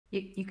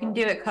You can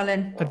do it,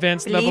 Colin.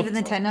 Advanced Believe level in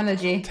the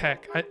technology.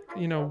 tech.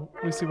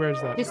 Lucy, where is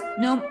that? Just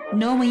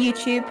normal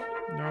YouTube.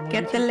 Normal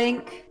Get the YouTube?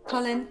 link.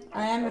 Colin,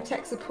 I am your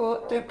tech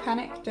support. Don't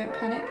panic. Don't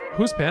panic.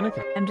 Who's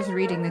panicking? I'm just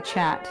reading the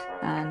chat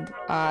and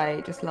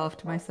I just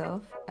laughed to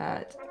myself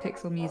at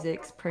Pixel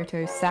Music's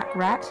Proto Sack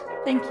Rat.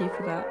 Thank you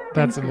for that.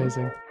 That's Thank you.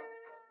 amazing.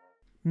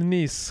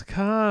 Nice.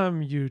 Come,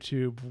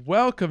 YouTube.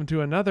 Welcome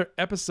to another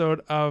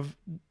episode of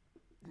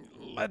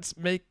Let's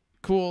Make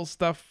Cool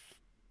Stuff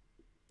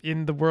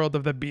in the World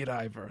of the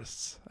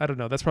Beat-Iverse. I don't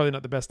know. That's probably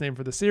not the best name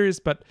for the series,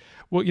 but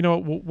we'll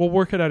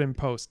work it out in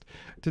post.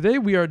 Today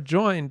we are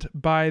joined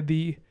by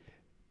the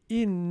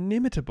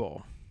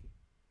inevitable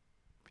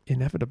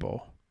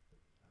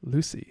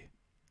Lucy.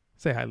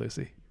 Say hi,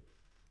 Lucy.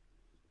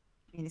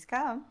 Please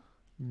come.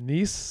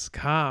 Nice.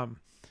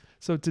 Come.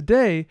 So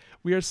today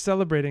we are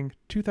celebrating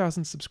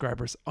 2,000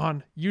 subscribers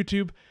on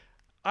YouTube.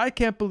 I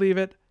can't believe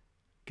it.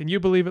 Can you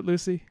believe it,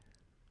 Lucy?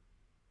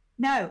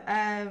 No,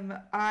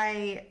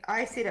 I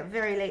stayed up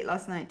very late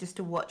last night just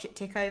to watch it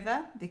tick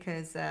over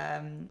because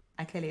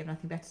I clearly have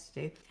nothing better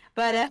to do.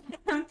 But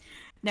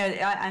no,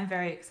 I'm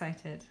very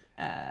excited.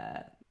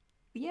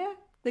 Yeah,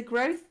 the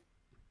growth,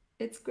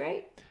 it's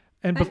great.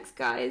 And Thanks,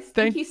 guys.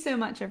 Thank you so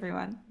much,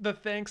 everyone. The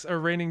thanks are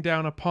raining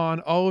down upon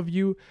all of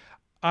you.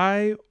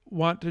 I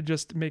want to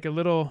just make a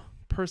little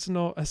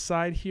personal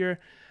aside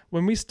here.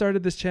 When we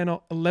started this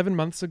channel 11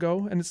 months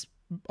ago, and it's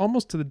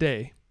almost to the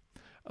day,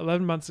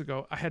 11 months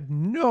ago, I had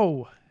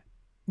no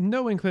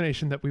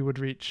inclination that we would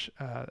reach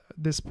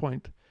this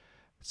point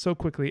so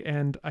quickly.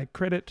 And I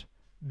credit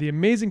the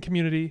amazing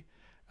community,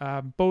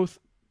 both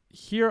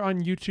here on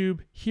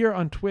YouTube, here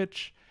on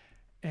Twitch,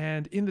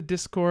 and in the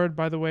Discord.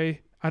 By the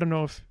way, I don't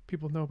know if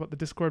people know about the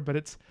Discord,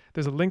 but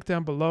there's a link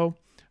down below.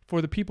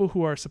 For the people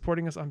who are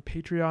supporting us on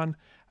Patreon,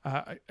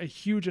 a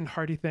huge and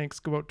hearty thanks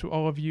go out to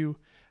all of you.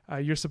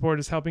 Your support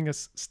is helping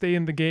us stay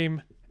in the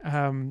game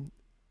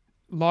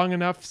long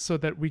enough so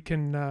that we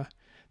can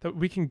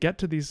get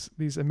to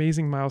these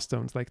amazing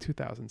milestones like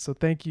 2,000. So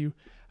thank you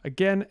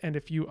again. And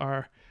if you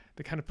are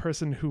the kind of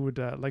person who would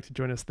like to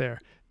join us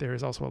there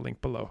is also a link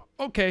below.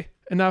 Okay,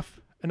 enough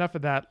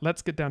of that.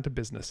 Let's get down to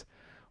business.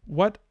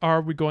 What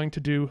are we going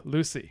to do,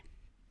 Lucy?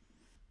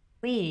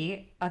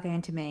 We are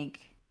going to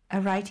make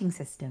a writing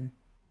system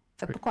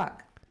for Pquak.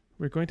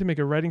 We're going to make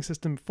a writing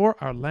system for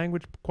our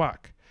language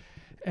Pquak.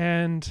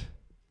 And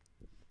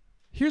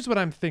here's what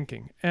I'm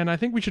thinking. And I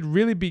think we should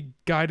really be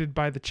guided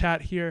by the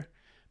chat here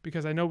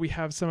because I know we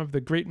have some of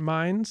the great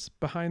minds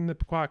behind the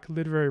Pquak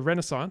literary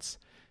renaissance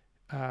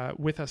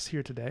with us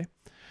here today.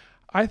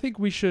 I think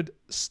we should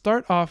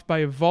start off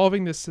by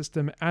evolving this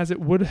system as it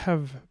would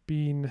have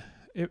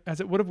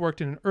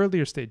worked in an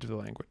earlier stage of the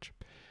language.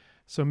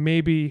 So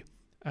maybe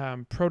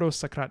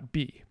Proto-Socrat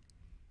B,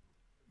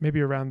 maybe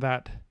around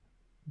that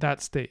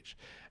stage,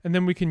 and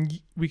then we can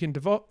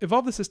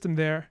evolve the system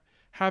there,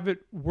 have it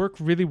work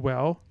really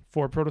well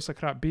for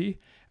Proto-Socrat B,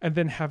 and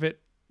then have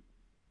it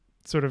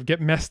sort of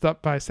get messed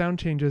up by sound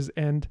changes,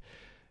 and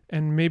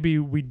maybe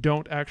we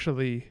don't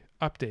actually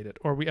update it,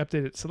 or we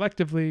update it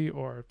selectively,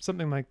 or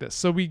something like this.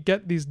 So we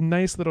get these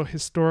nice little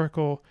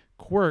historical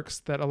quirks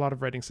that a lot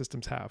of writing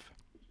systems have.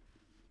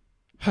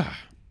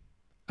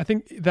 I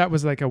think that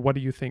was like a "what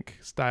do you think"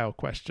 style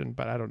question,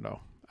 but I don't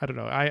know.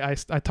 I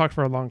talked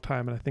for a long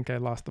time and I think I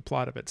lost the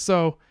plot of it.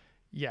 So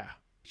yeah,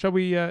 shall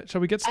we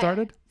get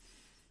started?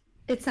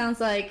 It sounds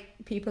like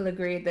people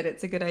agreed that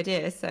it's a good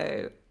idea,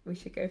 so we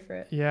should go for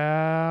it.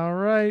 Yeah, all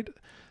right.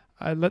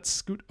 Let's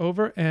scoot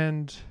over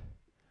and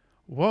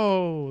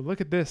whoa,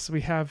 look at this.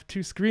 We have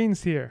two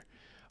screens here.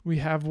 We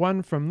have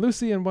one from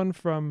Lucy and one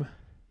from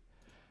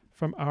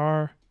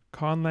our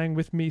Conlang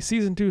with Me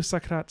Season 2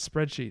 Socrat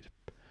spreadsheet.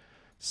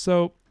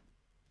 So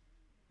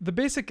the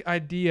basic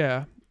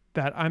idea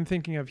that I'm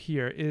thinking of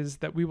here is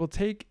that we will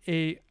take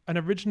an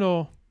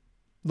original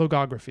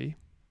logography.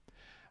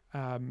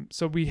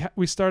 So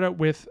we start out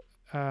with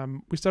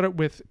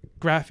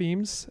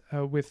graphemes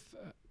with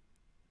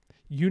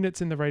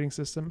units in the writing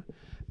system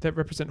that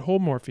represent whole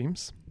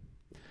morphemes,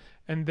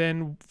 and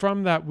then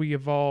from that we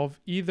evolve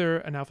either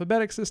an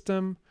alphabetic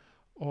system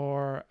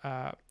or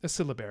a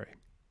syllabary.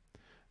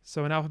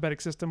 So an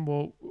alphabetic system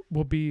will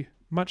be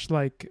much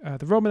like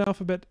the Roman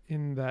alphabet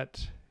in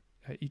that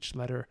each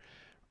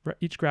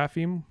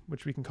grapheme,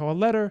 which we can call a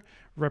letter,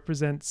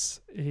 represents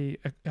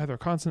either a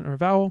consonant or a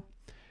vowel.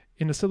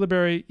 In a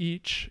syllabary,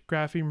 each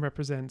grapheme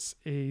represents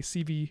a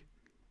CV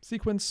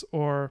sequence,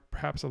 or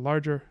perhaps a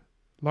larger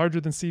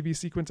than CV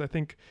sequence. I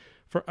think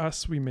for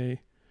us, we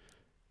may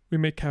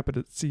cap it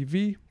at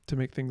CV to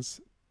make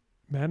things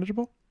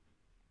manageable.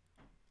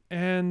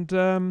 And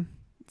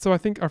so I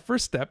think our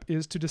first step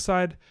is to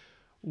decide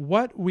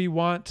what we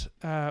want,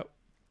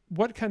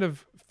 what kind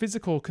of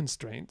physical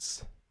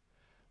constraints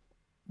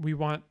we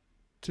want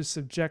to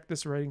subject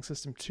this writing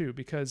system to,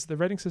 because the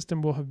writing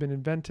system will have been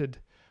invented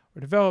or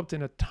developed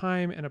in a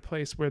time and a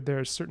place where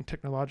there's certain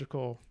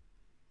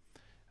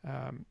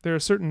there are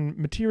certain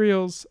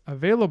materials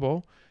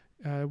available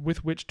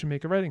with which to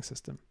make a writing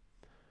system.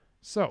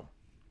 So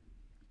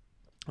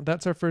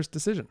that's our first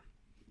decision.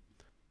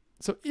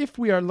 So if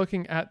we are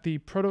looking at the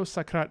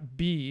Proto-Sakrat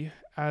B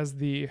as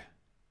the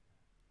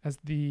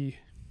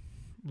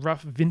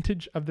rough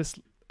vintage of this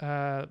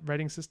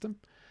writing system,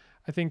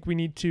 I think we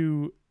need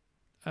to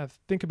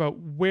think about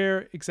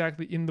where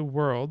exactly in the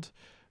world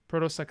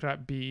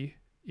Proto-Sakrat B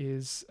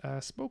is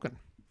spoken.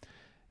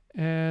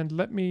 And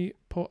let me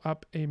pull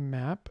up a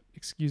map.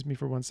 Excuse me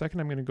for 1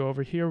 second. I'm going to go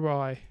over here while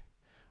I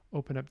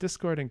open up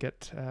Discord and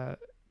get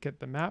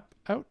the map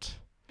out.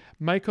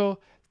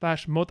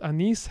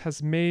 Michael/Motanis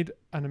has made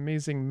an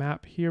amazing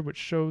map here which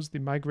shows the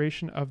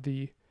migration of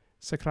the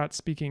Sakrat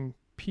speaking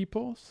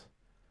peoples.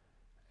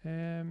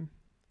 I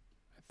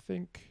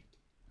think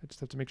I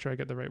just have to make sure I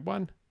get the right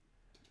one.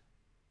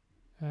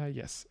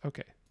 Yes,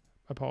 okay.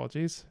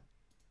 Apologies.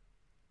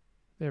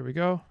 There we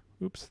go.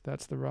 Oops,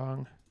 that's the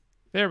wrong.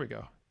 There we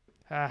go.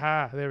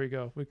 Haha, there we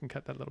go. We can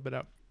cut that a little bit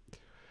out.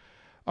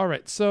 All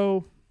right,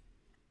 so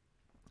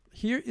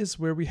here is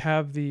where we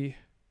have the,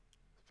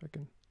 if I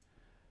can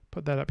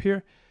put that up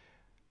here.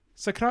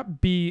 Sakrat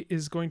B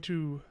is going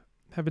to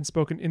have been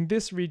spoken in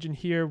this region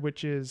here,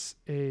 which is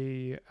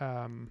if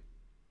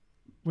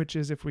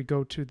we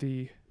go to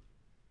the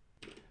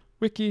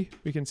wiki,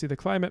 we can see the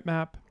climate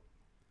map,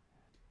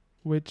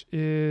 which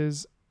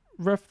is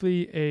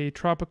roughly a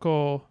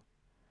tropical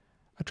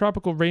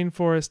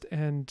rainforest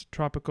and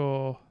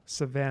tropical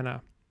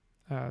savanna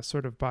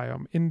sort of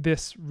biome in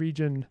this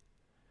region.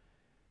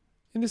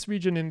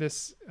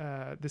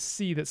 The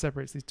sea that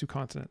separates these two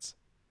continents.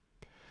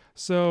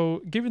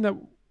 So given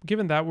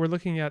that we're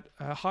looking at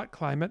a hot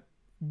climate,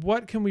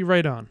 what can we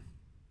write on?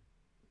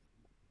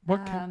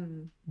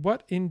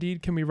 What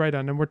indeed can we write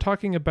on? And we're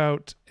talking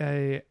about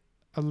a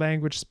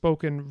language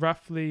spoken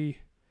roughly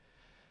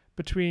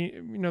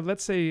between,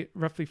 let's say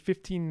roughly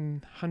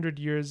 1500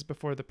 years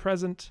before the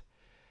present.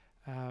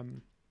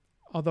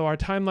 Although our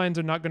timelines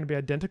are not going to be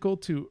identical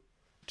to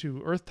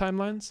Earth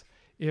timelines,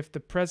 if the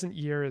present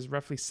year is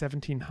roughly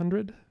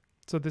 1700,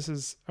 so this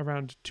is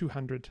around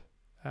 200.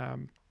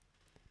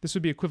 This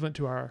would be equivalent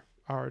to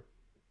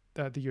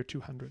the year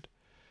 200.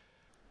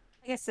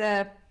 I guess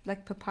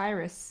like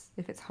papyrus,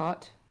 if it's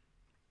hot,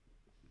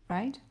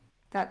 right?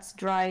 That's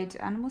dried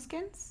animal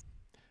skins.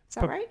 Is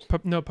that right?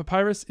 No,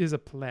 papyrus is a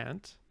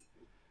plant.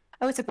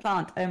 Oh, it's a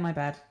plant. Oh, my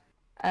bad.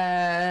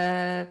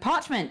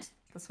 Parchment.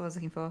 That's what I was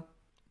looking for.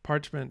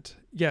 Parchment.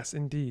 Yes,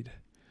 indeed.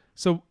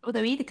 So,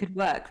 although either could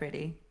work,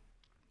 really.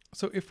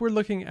 So if we're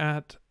looking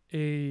at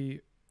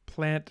a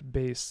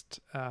plant-based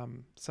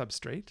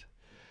substrate,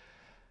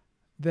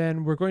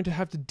 then we're going to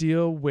have to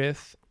deal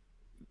with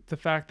the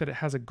fact that it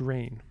has a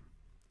grain.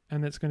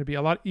 And it's going to be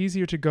a lot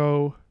easier to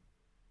go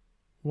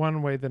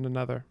one way than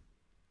another.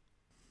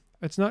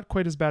 It's not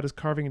quite as bad as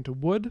carving into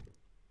wood,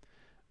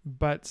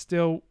 but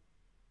still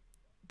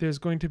there's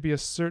going to be a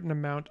certain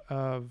amount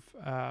of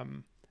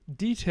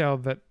detail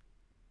that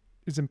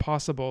is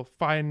impossible.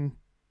 Fine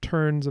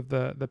turns of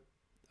the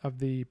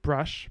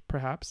brush,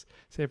 perhaps.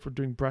 Say if we're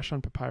doing brush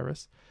on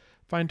papyrus,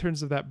 fine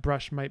turns of that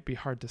brush might be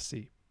hard to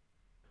see.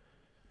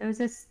 Does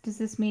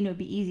this mean it would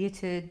be easier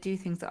to do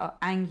things that are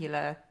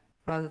angular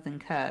rather than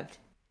curved?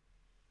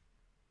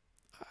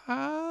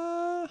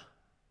 I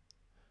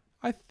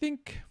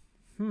think,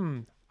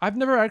 I've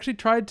never actually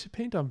tried to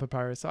paint on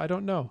papyrus, so I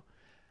don't know.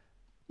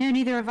 No,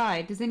 neither have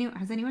I. Has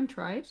anyone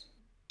tried?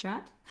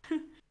 Chat?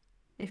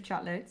 If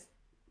chat loads.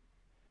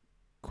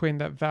 Quinn,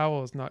 that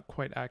vowel is not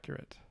quite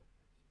accurate.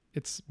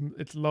 It's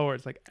lower.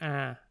 It's like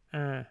and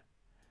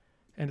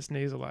it's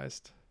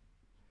nasalized.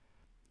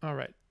 All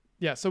right.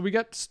 Yeah, so we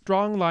got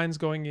strong lines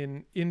going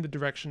in the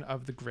direction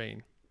of the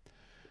grain.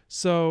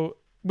 So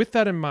with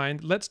that in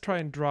mind, let's try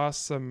and draw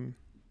some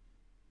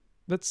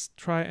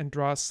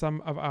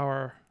of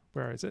our,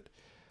 where is it?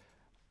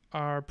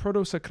 Our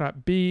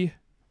Proto-Sakrat B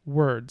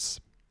words.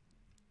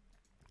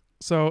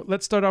 So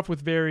let's start off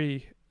with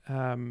very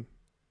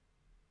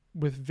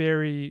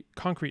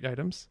concrete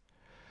items,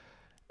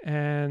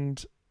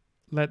 and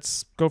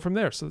let's go from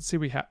there. So let's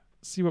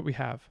see what we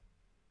have.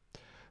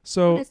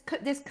 So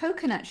there's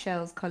coconut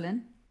shells,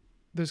 Colin.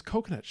 There's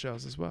coconut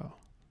shells as well.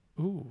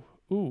 Ooh.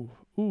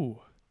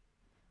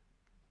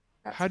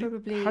 How do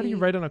you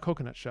write on a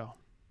coconut shell?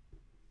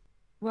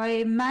 Well, I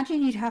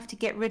imagine you'd have to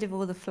get rid of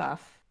all the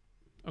fluff.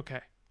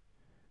 Okay.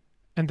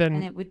 And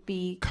then it would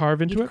be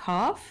carve into it?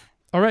 Carve?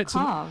 All right,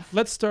 carve. So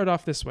let's start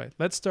off this way.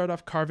 Let's start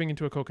off carving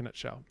into a coconut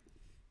shell.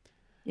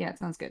 Yeah, it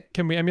sounds good.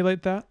 Can we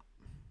emulate that?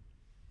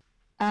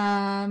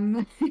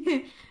 Well,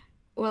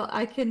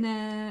 I can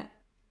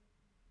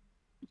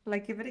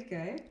give it a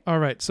go. All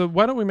right, so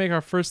why don't we make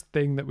our first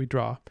thing that we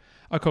draw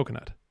a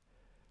coconut?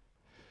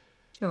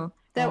 Sure.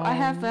 Though I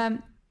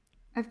have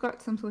I've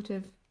got some sort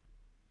of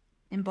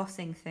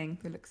embossing thing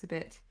that looks a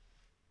bit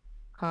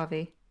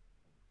carvy.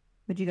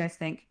 What do you guys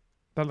think?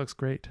 That looks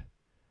great.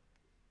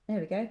 There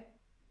we go.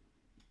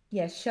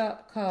 Yeah,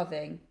 sharp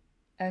carving.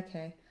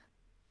 Okay.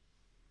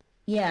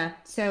 Yeah,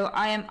 so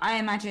I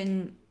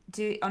imagine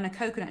on a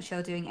coconut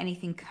shell doing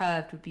anything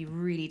curved would be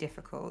really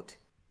difficult.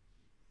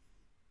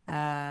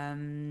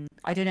 I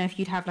don't know if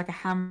you'd have like a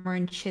hammer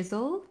and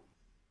chisel,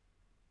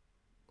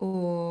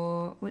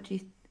 or what do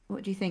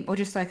you think, or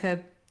just like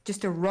a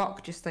just a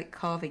rock, just like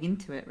carving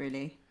into it,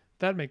 really.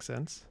 That makes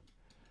sense.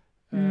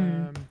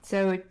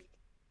 So it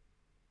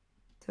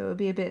would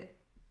be a bit,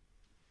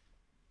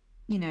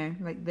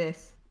 like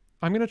this.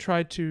 I'm gonna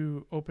try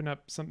to open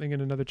up something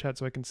in another chat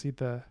so I can see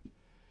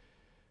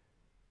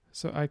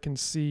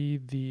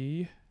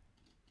the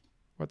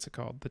what's it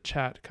called? The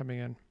chat coming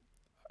in.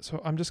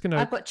 So I'm just gonna.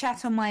 I've got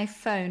chat on my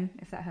phone,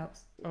 if that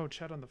helps. Oh,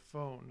 chat on the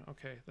phone.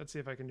 Okay, let's see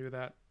if I can do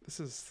that. This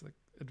is like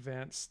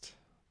advanced.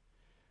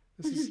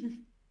 This is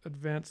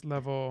advanced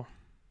level.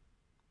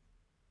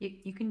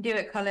 You can do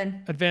it,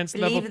 Colin. Advanced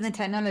Believe level in the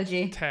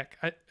technology. tech.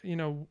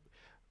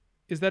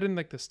 Is that in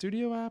like the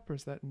studio app or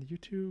is that in the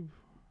YouTube?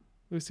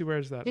 Lucy, where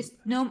is that? Just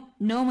normal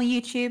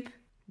YouTube.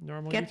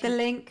 Normal Get YouTube? the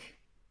link.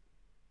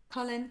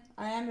 Colin,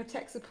 I am your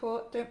tech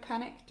support. Don't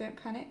panic. Don't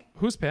panic.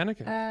 Who's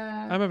panicking?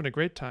 I'm having a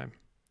great time.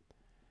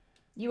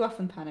 You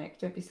often panic.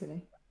 Don't be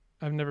silly.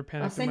 I've never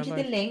panicked I'll in my send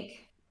you life. the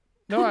link.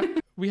 No,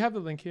 we have the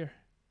link here.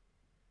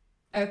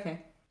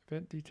 Okay.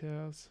 Event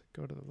details.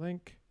 Go to the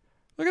link.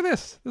 Look at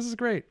this. This is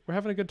great. We're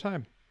having a good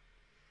time.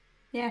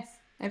 Yes,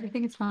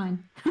 everything is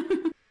fine.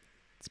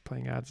 It's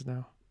playing ads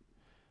now.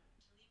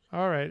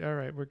 All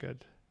right. We're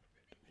good.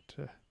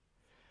 I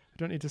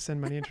don't need to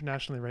send money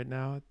internationally right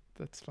now.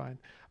 That's fine.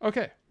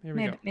 Okay, here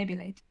we go. Maybe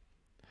late.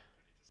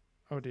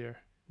 Oh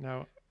dear.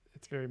 Now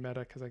it's very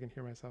meta because I can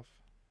hear myself.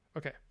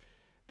 Okay.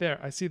 There,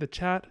 I see the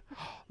chat.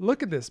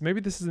 Look at this.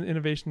 Maybe this is an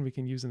innovation we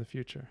can use in the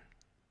future.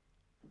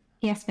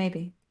 Yes,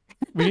 maybe.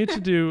 We need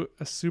to do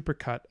a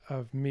supercut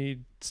of me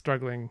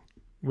struggling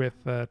with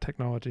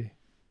technology.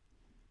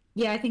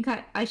 Yeah, I think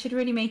I should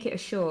really make it a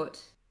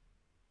short,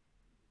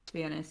 to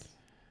be honest,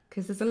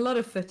 because there's a lot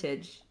of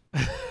footage.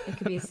 It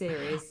could be a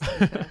series.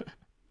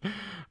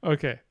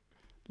 Okay.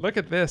 Look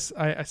at this.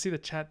 I see the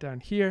chat down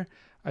here.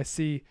 I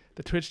see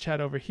the Twitch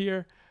chat over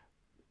here.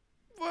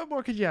 What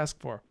more could you ask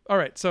for? All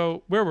right.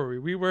 So where were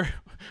we? We'll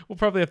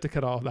probably have to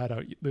cut all that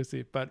out,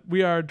 Lucy, but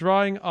we are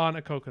drawing on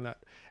a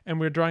coconut and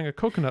we're drawing a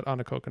coconut on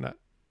a coconut.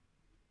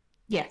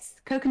 Yes.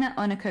 Coconut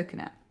on a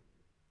coconut.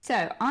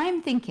 So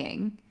I'm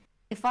thinking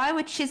if I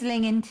were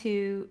chiseling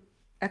into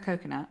a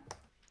coconut,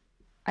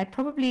 I'd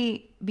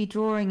probably be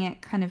drawing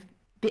it kind of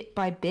bit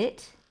by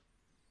bit.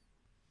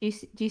 Do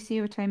you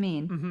see what I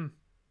mean? Mm-hmm.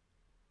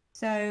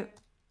 So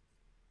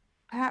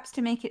perhaps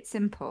to make it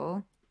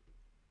simple,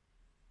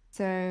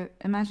 so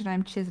imagine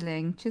I'm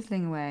chiseling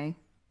away,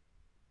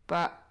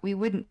 but we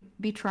wouldn't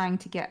be trying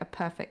to get a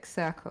perfect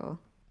circle.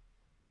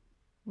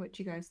 What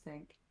do you guys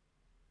think?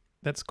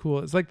 That's cool.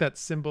 It's like that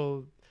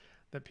symbol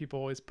that people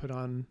always put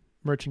on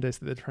merchandise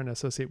that they're trying to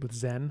associate with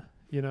Zen,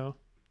 you know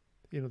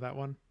that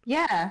one?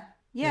 Yeah.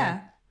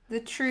 The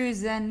true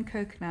Zen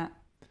coconut.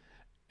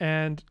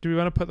 And do we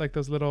want to put like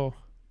those little...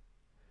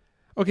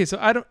 Okay, so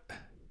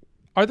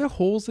are there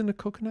holes in a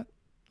coconut?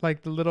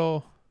 Like the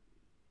little...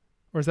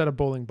 Or is that a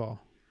bowling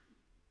ball?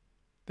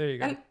 There you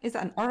go. Is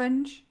that an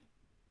orange?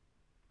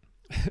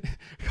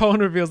 Colin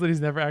reveals that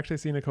he's never actually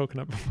seen a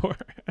coconut before.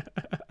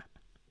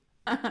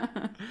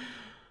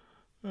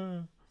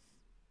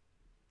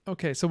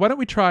 Okay, so why don't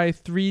we try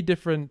 3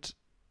 different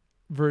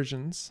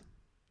versions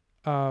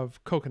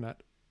of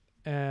coconut,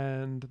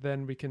 and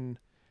then we can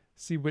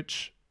see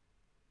which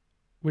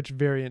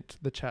variant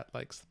the chat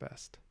likes the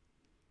best.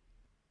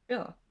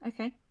 Sure.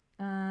 Okay.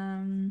 I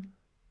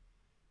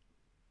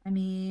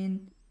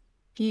mean,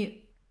 if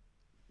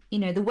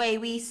the way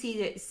we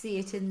see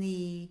it in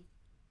the,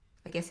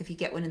 I guess if you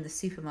get one in the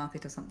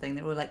supermarket or something,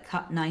 they're all like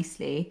cut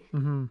nicely.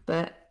 Mm-hmm.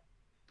 But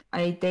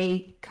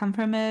they come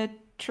from a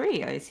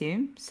tree, I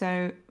assume.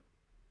 So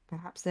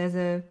perhaps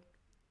there's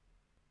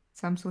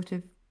some sort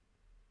of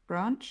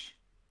branch.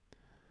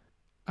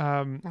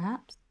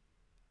 Perhaps.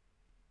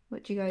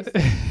 What do you guys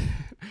think?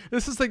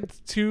 This is like the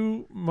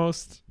 2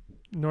 most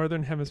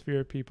northern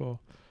hemisphere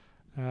people.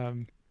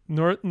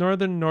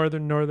 Northern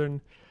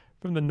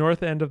from the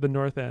north end of the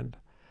north end.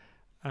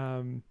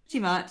 Pretty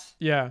much.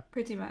 Yeah.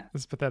 Pretty much.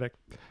 It's pathetic.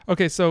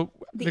 Okay, so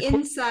the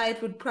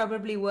inside would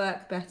probably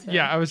work better.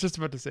 Yeah, I was just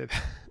about to say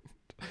that.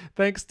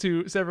 Thanks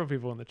to several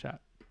people in the chat.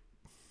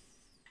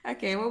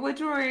 Okay, well, we're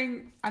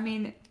drawing... I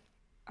mean,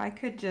 I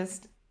could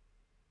just...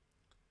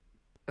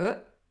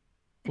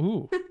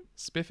 Ooh,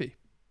 spiffy.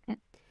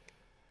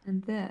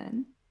 And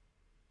then...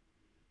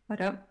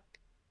 Hold up.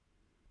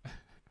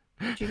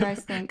 What do you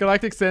guys think?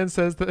 Galactic Sand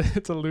says that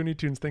it's a Looney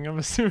Tunes thing. I'm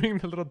assuming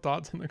the little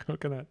dots on the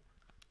coconut.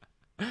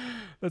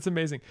 That's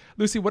amazing.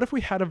 Lucy, what if we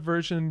had a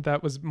version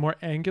that was more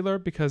angular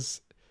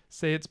because,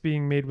 say, it's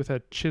being made with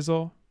a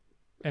chisel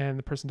and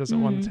the person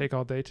doesn't want to take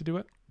all day to do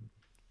it?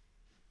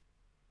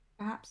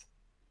 Perhaps.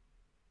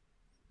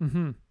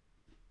 Mm-hmm.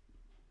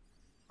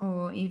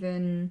 Or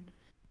even...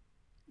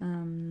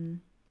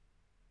 And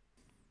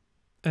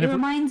it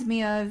reminds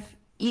me of...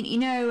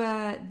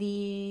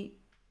 the...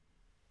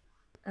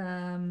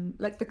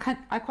 like the...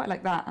 I quite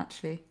like that,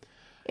 actually.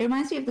 It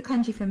reminds me of the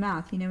kanji for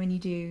mouth, when you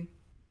do...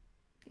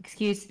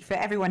 Excuse for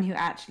everyone who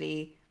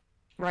actually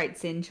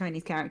writes in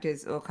Chinese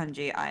characters or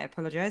kanji, I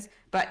apologize.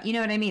 But you know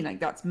what I mean? Like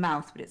that's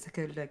mouth, but it's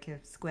like a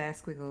square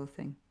squiggle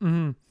thing.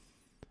 Mm-hmm.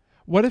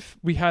 What if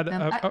we had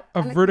a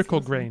like vertical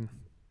grain?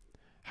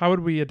 How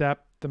would we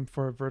adapt them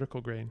for a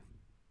vertical grain?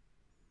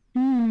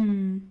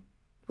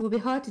 It would be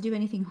hard to do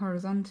anything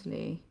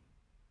horizontally.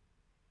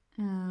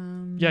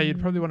 Yeah, you'd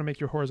probably want to make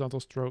your horizontal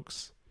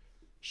strokes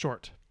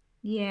short.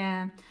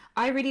 Yeah,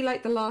 I really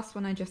like the last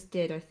one I just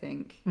did, I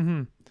think,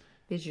 Mm-hmm.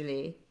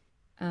 visually.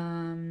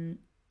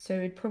 So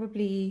it'd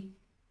probably,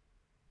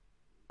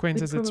 Quinn we'd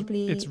says it's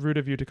probably, rude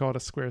of you to call it a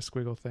square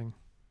squiggle thing.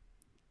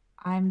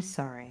 I'm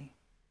sorry.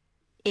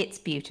 It's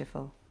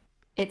beautiful.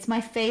 It's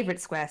my favorite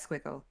square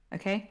squiggle,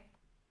 okay?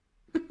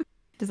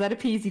 Does that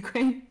appease you,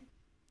 Queen?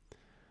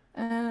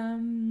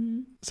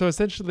 Um, So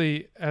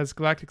essentially, as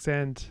Galactic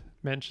Sand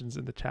mentions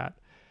in the chat,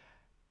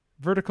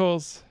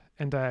 verticals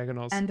and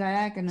diagonals. and So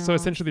diagonals,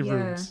 essentially yeah,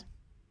 runes.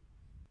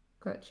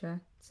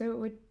 gotcha. So it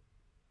would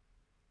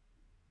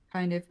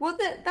kind of, well,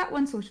 that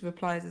one sort of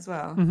applies as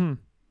well. Mm-hmm.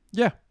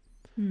 Yeah.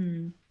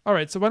 Hmm. All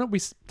right. So why don't we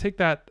take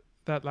that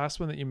last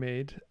one that you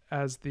made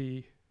as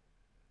the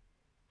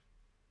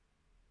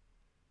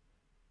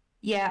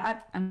Yeah,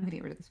 I'm gonna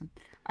get rid of this one.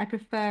 I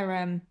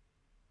prefer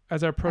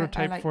as our I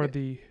prototype like for it.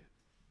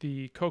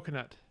 the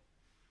coconut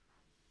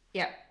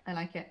Yeah, I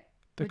like it.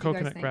 the What do you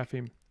guys coconut think?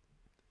 grapheme.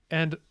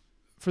 And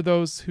for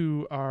those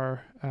who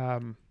are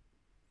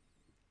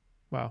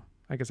well,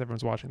 I guess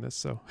everyone's watching this,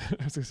 so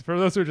for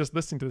those who are just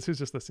listening to this, who's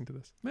just listening to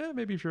this?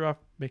 Maybe if you're off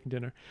making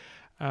dinner.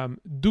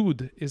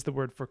 Dud is the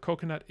word for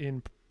coconut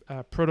in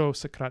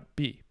Proto-Socrat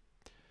B.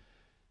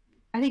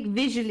 I think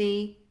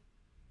visually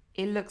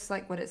it looks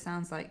like what it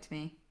sounds like to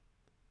me.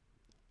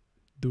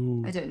 I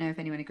Dud. don't know if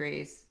anyone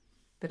agrees,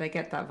 but I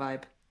get that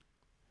vibe.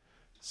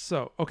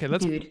 So okay,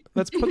 Dude.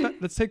 let's put that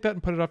let's take that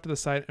and put it off to the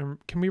side. And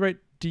can we write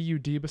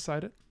DUD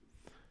beside it?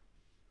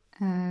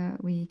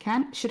 We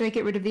can. Should I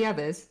get rid of the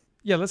others?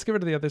 Yeah, let's get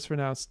rid of the others for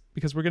now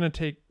because we're gonna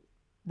take.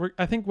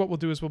 I think what we'll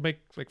do is we'll make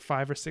like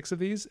 5 or 6 of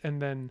these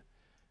and then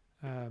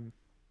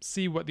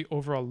see what the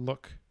overall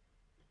look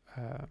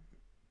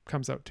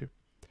comes out to.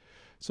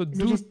 So Is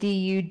it just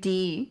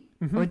D-U-D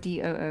or Mhm.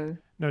 D-O-O?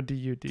 No,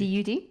 DUD.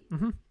 D-U-D?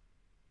 Mm-hmm.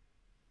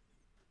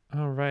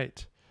 All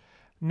right.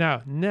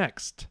 Now,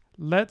 next,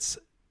 let's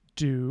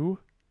do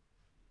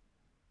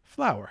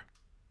flower.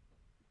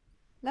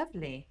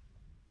 Lovely.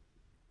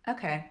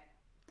 Okay.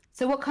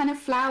 So what kind of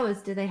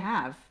flowers do they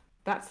have?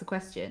 That's the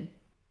question.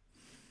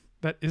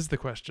 That is the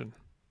question.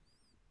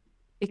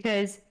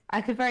 Because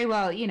I could very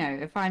well,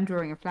 if I'm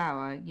drawing a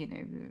flower,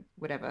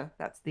 whatever,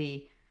 that's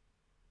the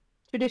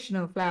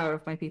traditional flower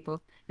of my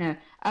people. No.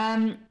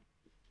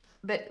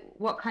 But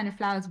what kind of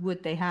flowers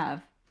would they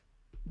have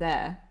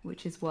there? It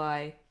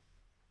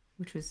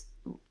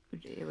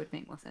would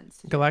make more sense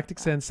to do it like Galactic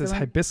that. Sand says So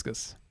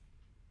hibiscus.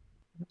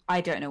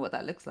 I don't know what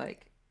that looks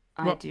like.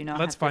 I Well, do not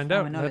let's have the find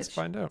flower out. knowledge. Let's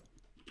find out.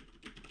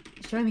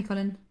 Show me,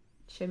 Colin.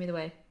 Show me the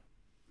way.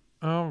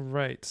 All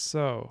right.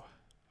 So,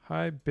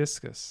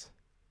 hibiscus.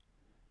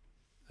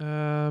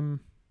 Now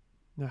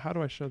how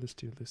do I show this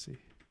to you, Lucy?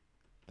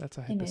 That's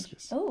a Image.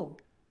 hibiscus. Oh,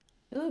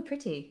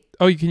 pretty.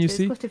 Oh, can you So it's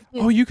see? got a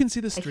few- Oh, you can see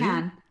the I stream?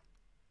 can.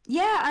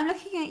 Yeah, I'm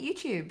looking at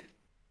YouTube.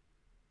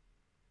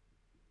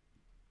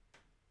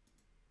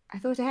 I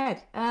thought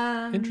ahead.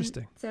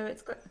 Interesting. So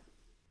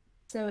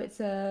it's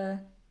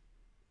a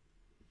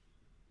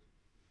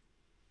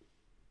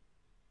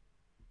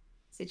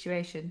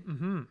situation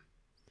Mm-hmm.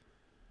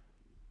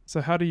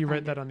 So how do you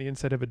write Kind that on the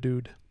inside of a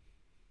dude?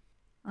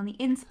 on the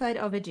inside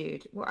of a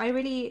dude. Well, I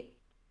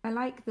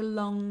like the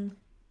long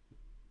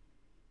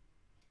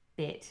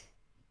bit.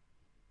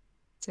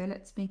 So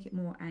let's make it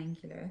more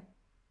angular.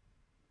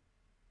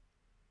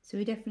 So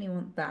we definitely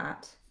want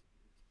that.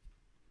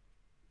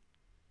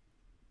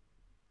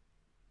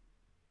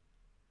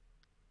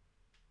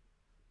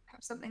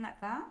 Perhaps something like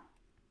that.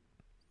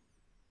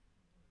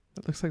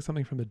 That looks like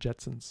something from the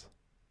Jetsons.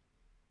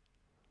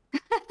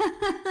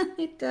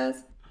 It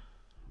does.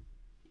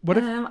 What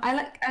if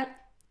I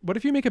what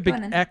if you make a Go big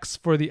on then. X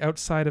for the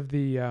outside of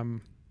the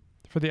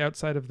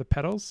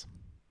petals?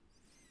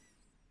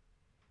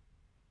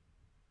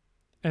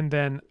 And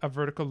then a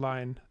vertical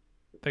line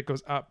that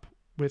goes up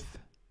with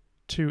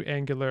 2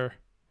 angular.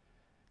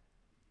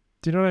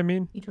 Do you know what I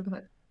mean? You talk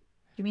about. Do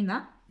you mean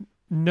that?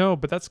 No,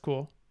 but that's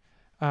cool.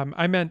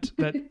 I meant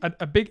that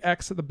a big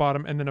X at the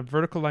bottom and then a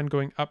vertical line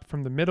going up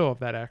from the middle of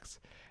that X.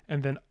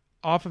 And then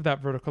off of that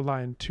vertical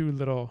line, 2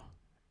 little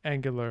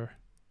angular.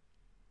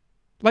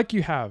 Like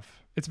you have.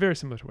 It's very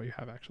similar to what you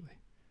have, actually.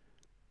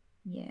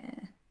 Yeah.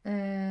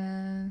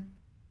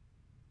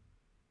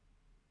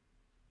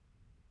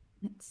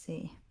 Let's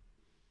see.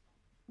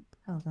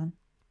 Hold on.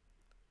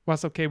 Well,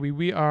 that's okay.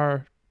 We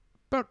are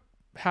about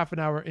half an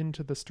hour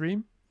into the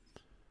stream.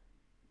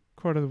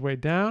 Quarter of the way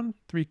down.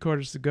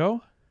 3/4 to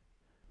go.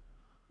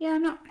 Yeah,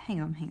 I'm not.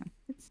 Hang on.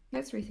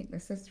 Let's rethink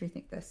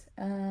this.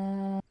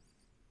 Do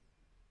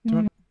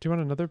you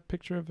want another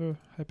picture of a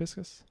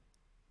hibiscus?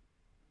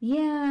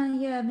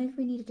 Yeah. Maybe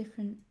we need a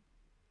different.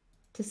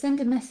 To send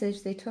a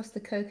message, they toss the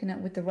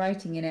coconut with the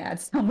writing in it at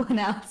someone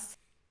else.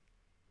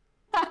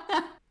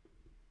 I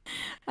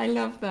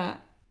love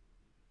that.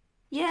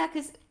 Yeah,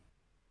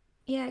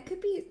 it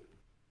could be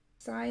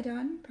side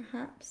on,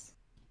 perhaps.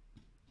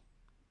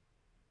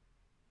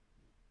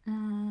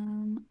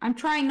 I'm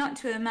trying not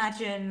to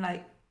imagine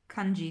like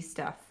kanji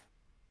stuff,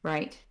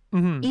 right?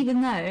 Mm-hmm.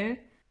 Even though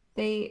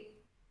they,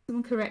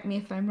 someone correct me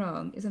if I'm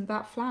wrong, isn't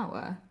that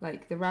flower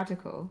like the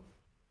radical?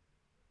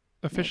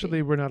 Officially,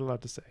 Maybe. we're not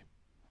allowed to say.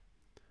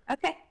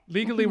 Okay,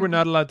 Legally, nothing we're not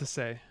happened. allowed to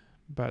say,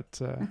 but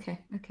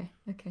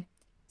Okay.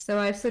 So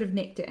I've sort of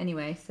nicked it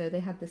anyway, so they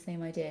had the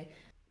same idea.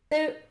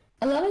 So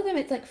a lot of them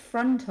it's like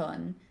front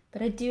on,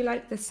 but I do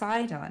like the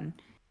side on.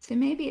 So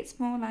maybe it's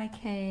more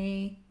like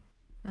a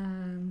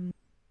um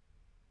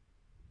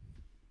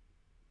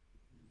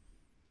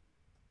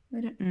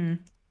I don't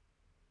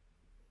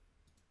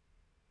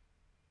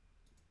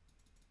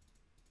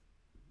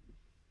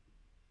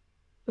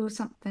or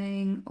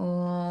something,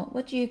 or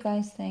what do you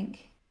guys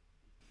think?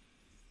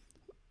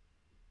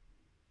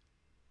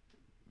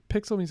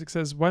 Pixel Music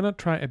says, why not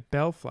try a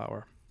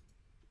bellflower?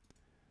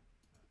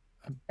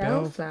 A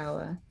bell.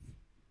 Bellflower.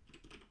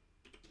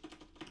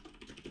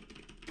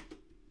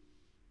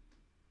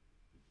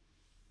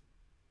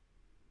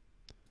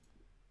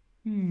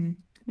 Hmm.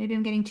 Maybe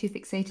I'm getting too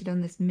fixated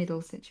on this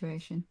middle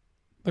situation.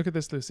 Look at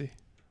this, Lucy.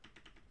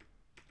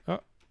 Oh,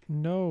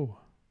 no.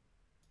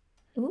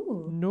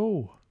 Ooh,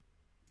 No.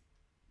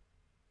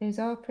 those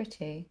are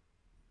pretty.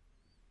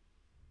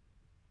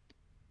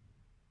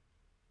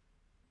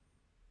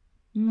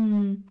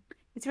 Hmm.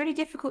 It's really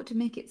difficult to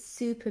make it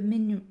super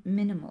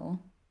minimal.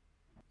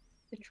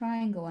 The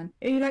triangle one.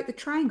 Oh, you like the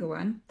triangle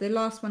one? The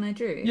last one I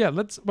drew? Yeah,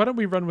 why don't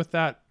we run with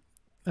that?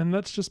 And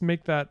let's just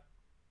make that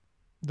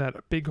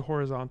big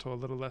horizontal a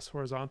little less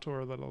horizontal, or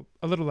a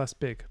little less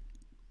big.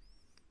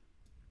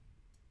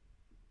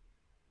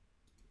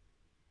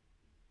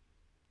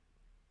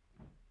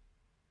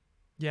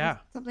 Yeah,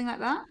 Something like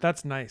that?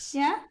 that's nice.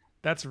 Yeah?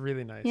 That's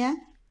really Yeah? nice.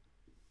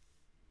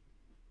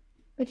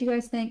 What do you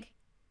guys think?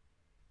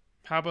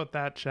 How about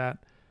that, chat?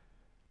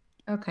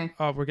 Okay.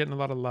 Oh, we're getting a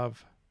lot of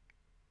love.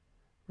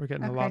 We're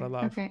getting a lot Okay. of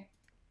love. Okay.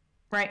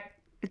 Right.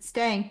 It's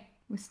staying.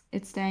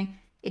 It's staying.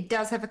 It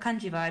does have a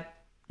kanji vibe.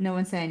 No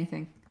one say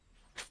anything.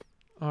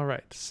 All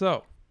right.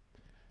 So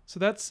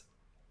that's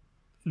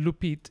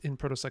Lupit in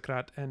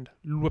Proto-Socrat and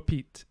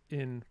Luapit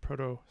in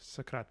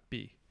Proto-Socrat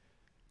B.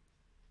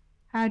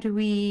 How do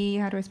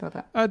I spell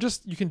that?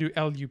 Just you can do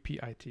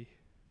Lupit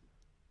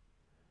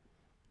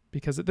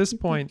because at this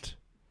point,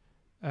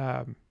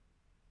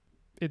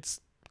 it's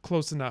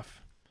close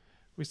enough.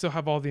 We still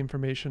have all the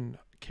information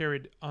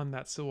carried on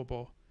that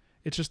syllable.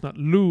 It's just not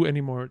lu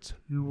anymore. It's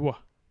lua,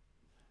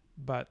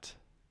 but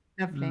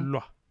Lovely.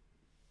 lua.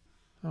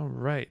 All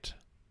right.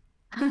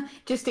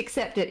 Just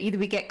accept it. Either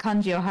we get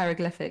kanji or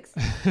hieroglyphics.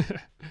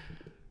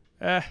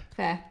 Eh,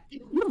 Fair.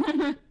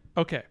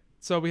 okay.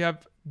 So we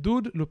have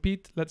dud,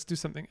 lupit. Let's do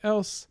something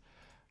else.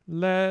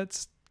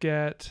 Let's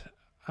get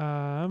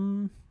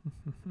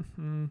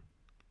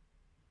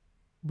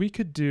we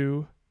could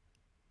do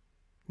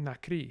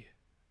nakri,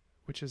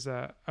 which is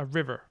a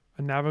river,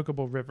 a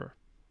navigable river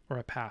or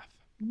a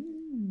path.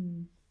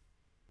 Mm.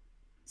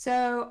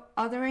 So,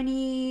 have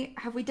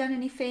we done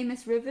any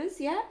famous rivers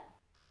yet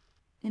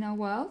in our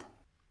world?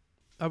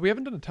 We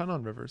haven't done a ton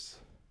on rivers.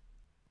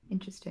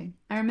 Interesting.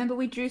 I remember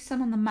we drew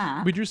some on the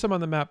map. We drew some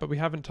on the map, but we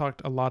haven't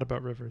talked a lot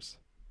about rivers.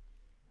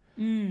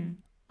 Mm.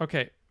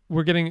 Okay,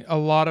 we're getting a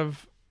lot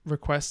of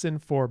requests in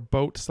for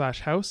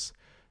boat/house.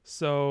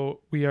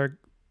 So we are.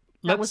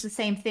 That was the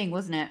same thing,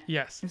 wasn't it?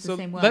 Yes. It was the So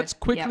same word.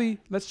 Yep.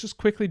 let's just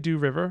quickly do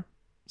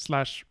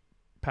river/path,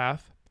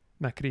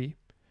 nakri,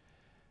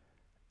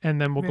 and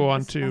then we'll go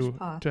on to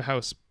Path.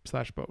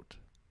 house/boat.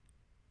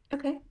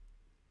 Okay.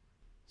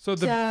 So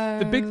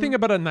the big thing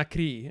about a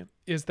nakri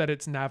is that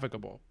it's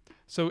navigable.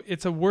 So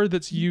it's a word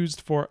that's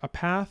used for a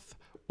path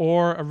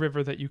or a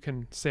river that you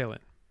can sail in.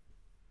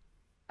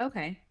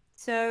 Okay.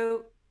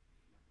 So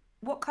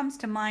what comes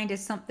to mind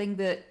is something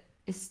that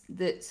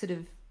sort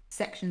of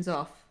sections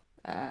off,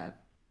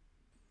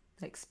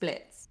 like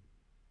splits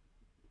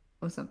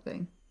or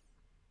something.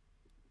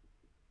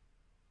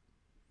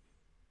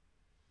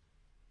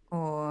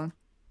 Or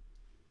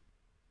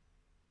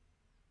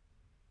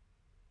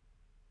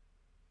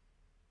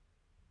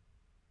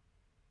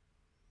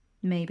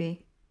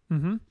maybe.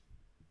 Mm-hmm.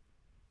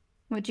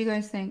 What do you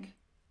guys think?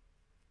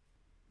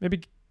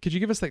 Maybe could you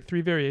give us like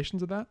 3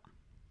 variations of that?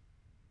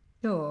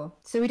 Sure.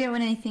 So we don't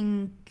want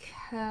anything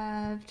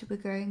curved. We're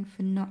going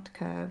for not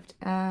curved.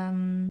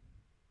 From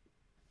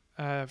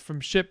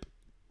ship,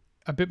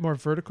 a bit more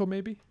vertical,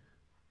 maybe.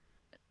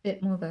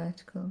 Bit more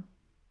vertical.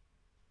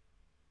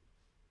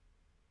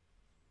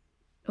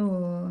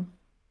 Or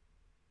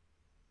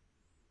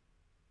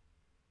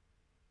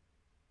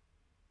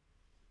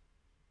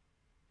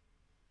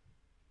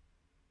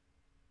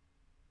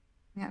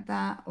like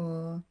that.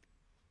 Or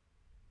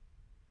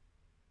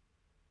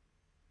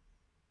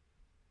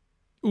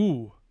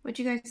Ooh, what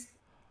do you guys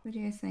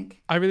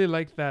think? I really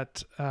like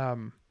that. I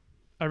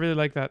really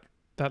like that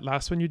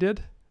last one you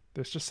did.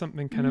 There's just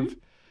something kind of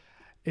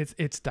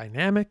it's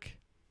dynamic,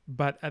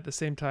 but at the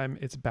same time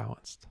it's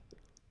balanced.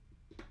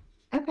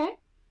 Okay.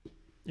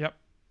 Yep,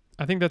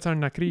 I think that's our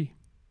nakri.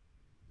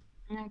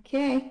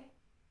 Okay.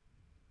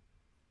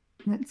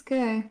 Let's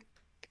go.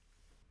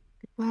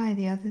 Why are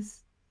the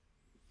others?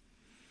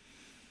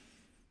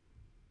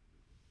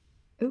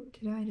 Oh,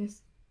 did I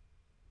just?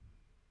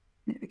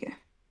 There we go.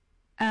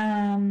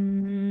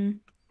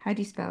 How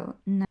do you spell?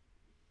 No.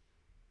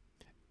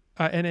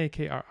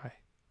 Nakri.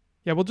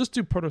 Yeah, we'll just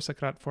do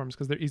Proto-Socratic forms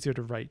because they're easier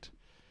to write.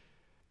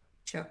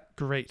 Sure.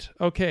 Great.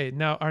 Okay,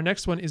 now our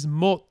next one is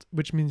mot,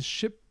 which means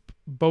ship,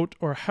 boat,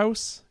 or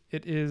house.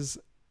 It's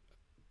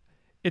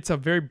a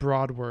very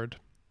broad word.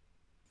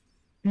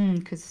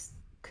 Because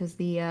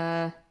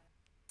the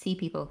sea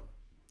people.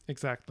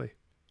 Exactly.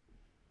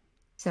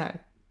 So,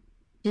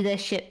 do their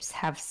ships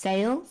have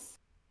sails?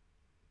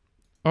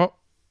 Oh,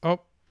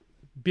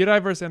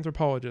 Biriverse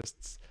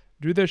anthropologists.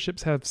 Do their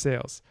ships have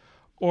sails?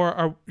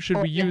 Or should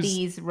Or we use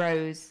these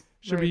rows?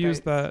 should we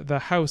use rowboats? the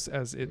house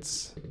as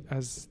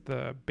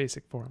the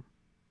basic form?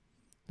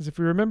 Because if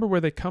we remember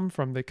where they come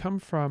from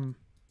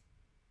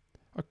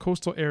a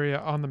coastal area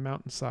on the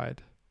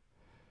mountainside.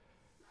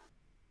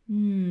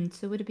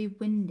 So would it be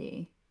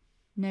windy?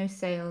 No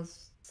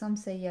sails. Some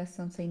say yes,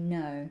 some say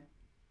no.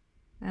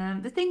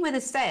 The thing with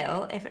a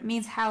sail, if it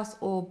means house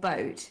or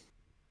boat,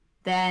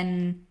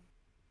 then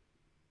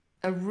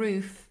a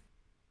roof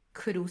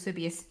could also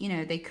be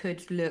they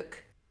could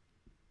look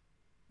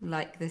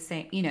like the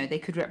same, they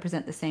could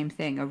represent the same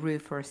thing, a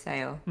roof or a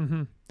sail.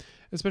 Mm-hmm.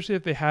 Especially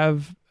if they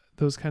have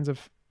those kinds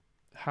of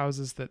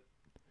houses that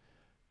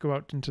go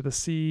out into the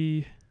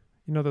sea,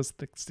 those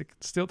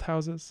stilt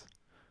houses.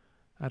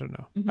 I don't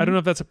know. I don't know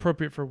if that's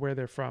appropriate for where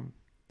they're from.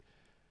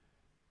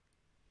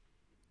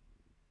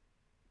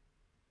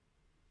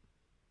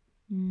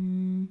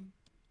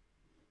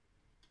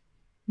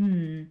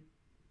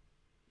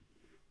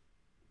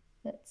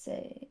 Let's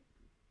say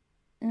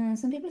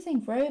some people are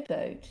saying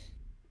rowboat,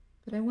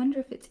 but I wonder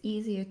if it's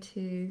easier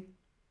to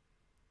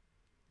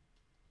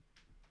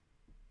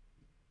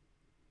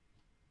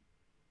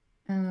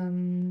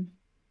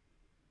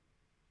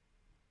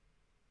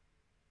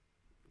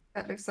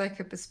that looks like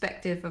a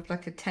perspective of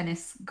like a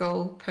tennis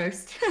goal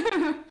post.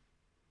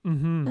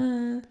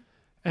 And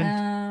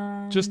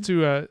just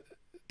to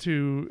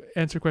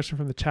answer a question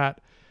from the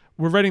chat,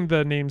 we're writing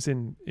the names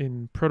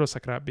in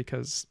Proto-Socratic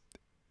because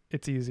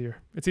it's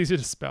easier. It's easier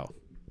to spell.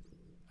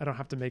 I don't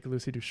have to make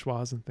Lucy do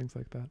schwas and things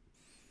like that.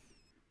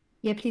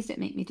 Yeah, please don't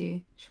make me do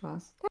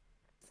schwas.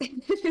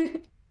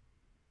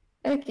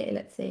 Okay,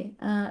 let's see.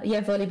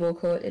 Yeah, volleyball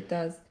court, it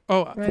does.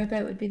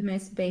 Rowboat would be the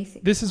most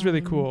basic. This is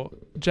really cool.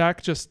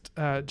 Jack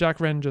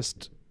Wren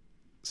just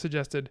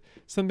suggested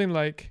something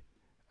like,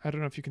 I don't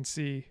know if you can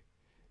see,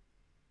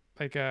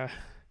 like an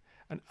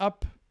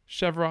up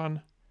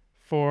chevron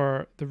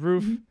for the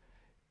roof,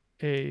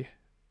 a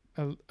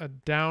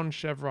down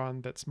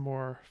chevron that's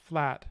more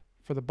flat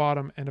for the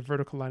bottom, and a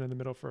vertical line in the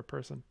middle for a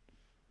person.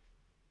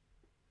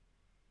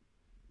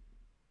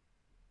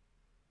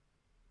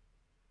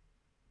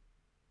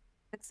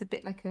 That's a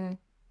bit like a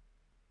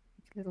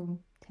little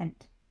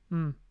tent.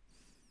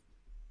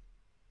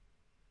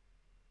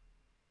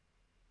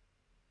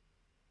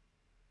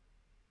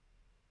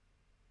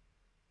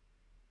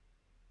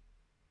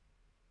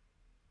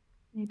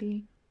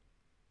 Maybe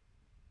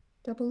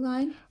double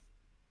line?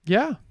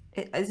 Yeah.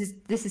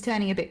 This is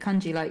turning a bit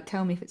kanji, like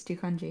tell me if it's too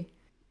kanji.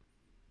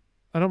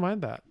 I don't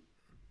mind that.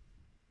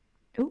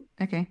 Oh,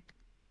 okay.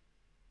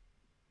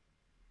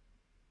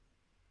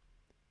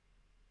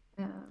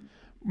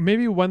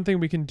 Maybe one thing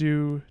we can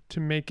do to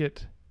make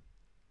it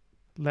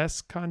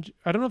less kanji,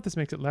 I don't know if this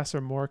makes it less or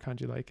more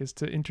kanji-like, is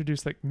to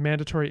introduce like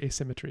mandatory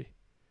asymmetry.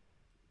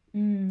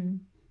 Actually,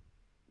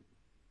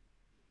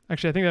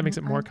 I think that makes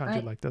it more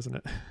kanji-like, doesn't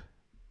it?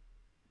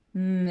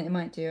 It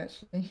might do,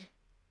 actually. What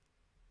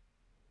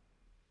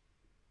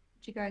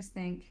do you guys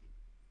think?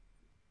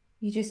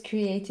 You just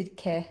created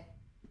ke.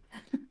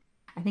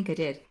 I think I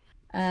did.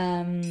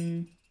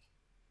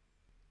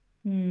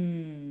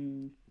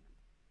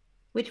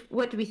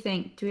 What do we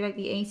think? Do we like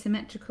the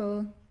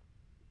asymmetrical?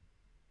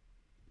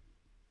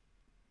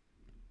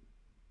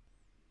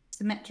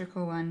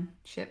 Symmetrical one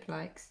Ship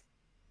likes.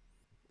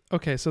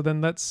 Okay, so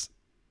then let's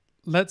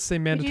say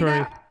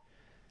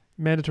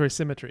mandatory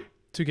symmetry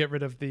to get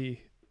rid of the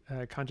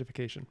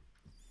conjugification.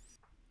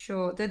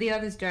 Sure, though the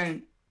others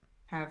don't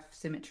have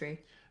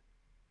symmetry.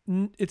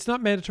 It's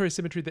not mandatory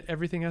symmetry that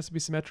everything has to be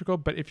symmetrical,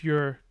 but if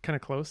you're kind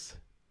of close,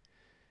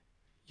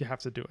 you have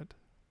to do it.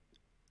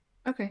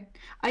 Okay.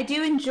 I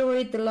do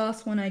enjoy the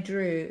last one I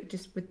drew,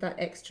 just with that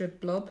extra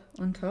blob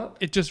on top.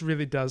 It just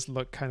really does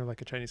look kind of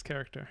like a Chinese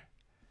character.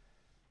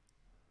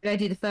 Did I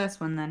do the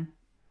first one then?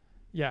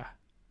 Yeah.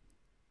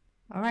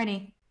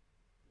 Alrighty.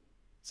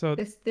 So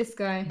this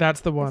guy.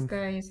 That's the one.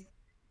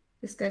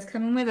 This guy's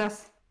coming with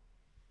us.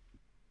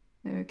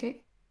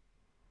 Okay.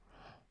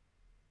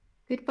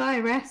 Goodbye,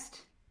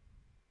 rest.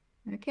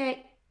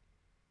 Okay.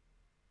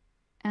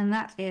 And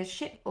that is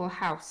ship or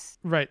house?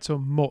 Right, so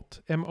mot,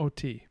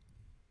 M-O-T.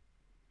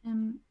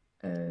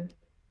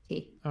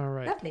 M-O-T. All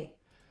right. Lovely.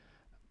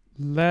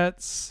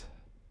 Let's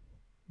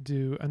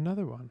do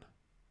another one.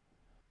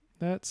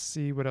 Let's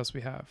see what else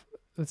we have.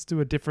 Let's do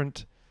a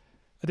different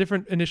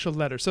initial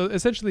letter. So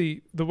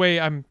essentially, the way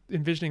I'm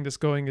envisioning this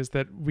going is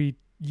that we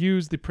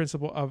use the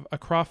principle of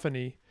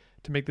acrophony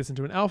to make this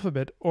into an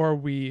alphabet, or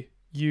we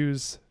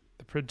use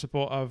the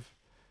principle of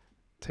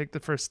take the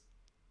first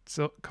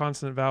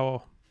consonant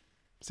vowel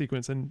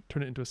sequence and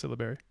turn it into a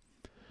syllabary.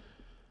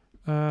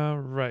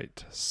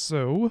 Right.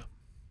 So.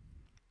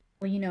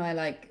 Well, you know I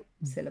like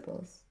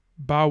syllables.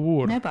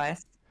 Bawur. No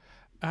bias.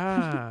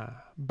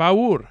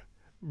 Bawur.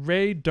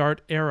 Ray,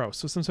 dart, arrow.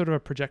 So some sort of a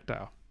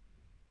projectile.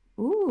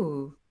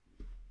 Ooh.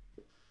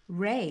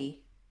 Ray.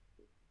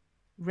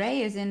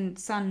 Ray is in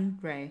sun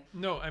ray.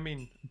 No, I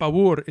mean,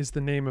 Bawur is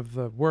the name of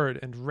the word,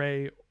 and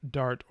ray,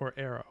 dart, or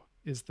arrow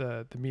is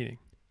the meaning.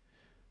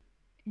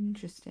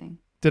 Interesting.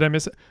 Did I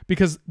miss it?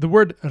 Because the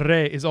word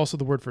re is also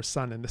the word for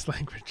sun in this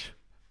language.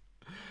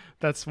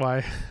 That's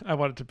why I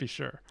wanted to be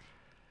sure.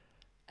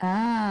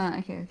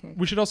 Okay.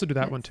 We should also do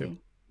that one too.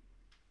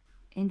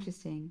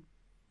 Interesting.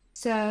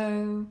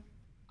 So,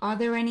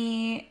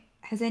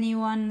 has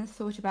anyone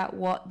thought about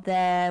what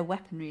their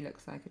weaponry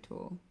looks like at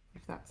all,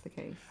 if that's the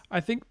case? I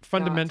think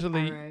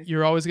fundamentally,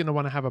 you're always going to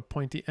want to have a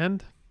pointy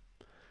end.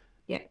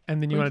 Yeah.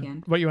 And then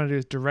what you want to do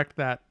is direct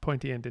that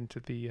pointy end into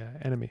the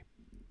enemy.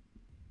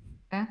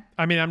 Yeah.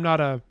 I mean, I'm not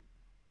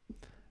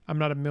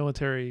a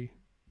military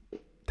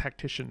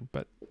tactician,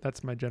 but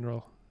that's my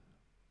general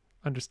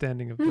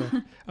understanding of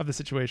the of the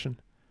situation.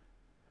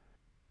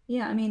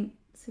 Yeah, I mean,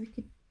 so we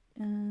could.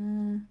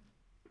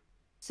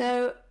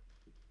 So,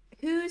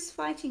 who's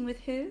fighting with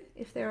who?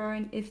 If there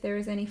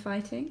is any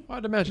fighting? Well,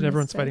 I'd imagine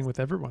everyone's fighting with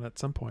everyone at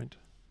some point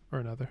or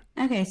another.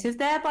 Okay, so if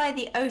they're by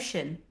the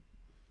ocean,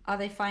 are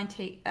they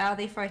fighting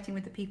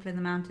with the people in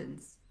the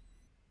mountains?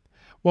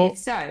 Well, if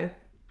so,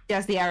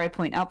 does the arrow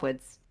point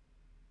upwards?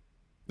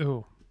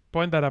 Ooh,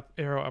 point that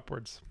arrow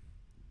upwards.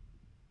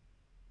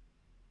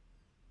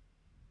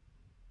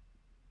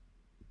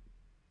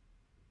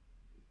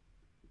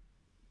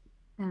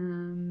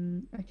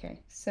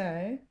 Okay, so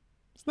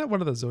isn't that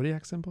one of the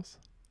zodiac symbols?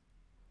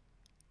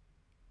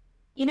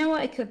 You know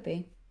what? It could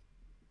be.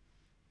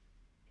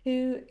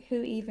 Who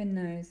even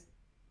knows?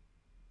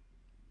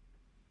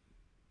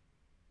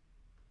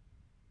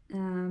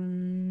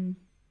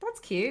 That's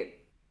cute.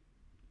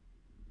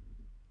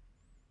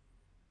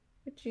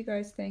 What do you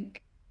guys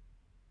think?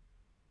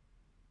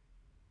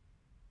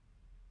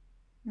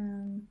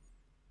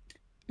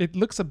 It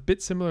looks a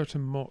bit similar to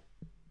Mo.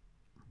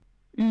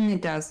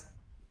 It does.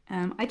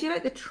 I do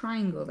like the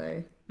triangle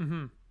though.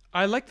 Mm-hmm.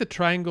 I like the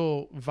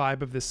triangle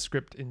vibe of this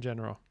script in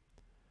general.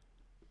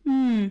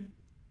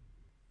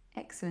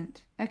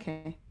 Excellent.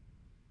 Okay.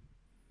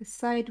 The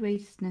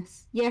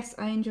sidewaysness. Yes,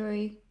 I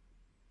enjoy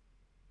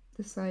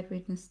the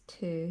sidewaysness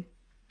too.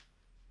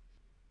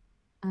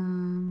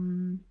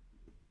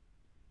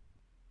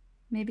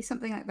 Maybe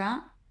something like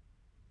that.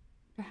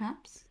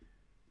 Perhaps.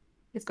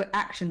 It's got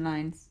action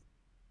lines.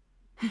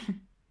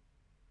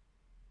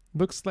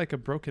 Looks like a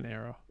broken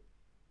arrow.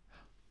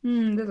 A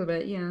little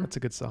bit, yeah. That's a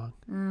good song.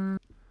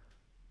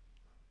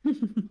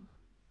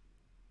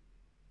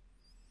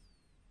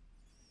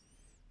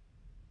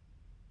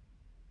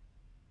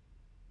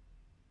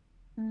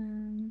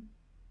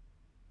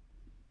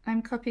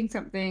 I'm copying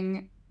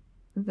something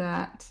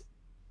that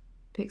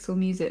Pixel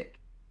Music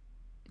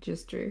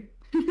just drew,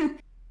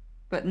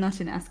 but not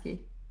in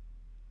ASCII.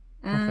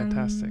 Oh,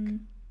 fantastic.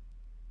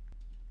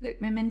 Look,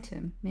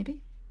 momentum,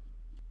 maybe?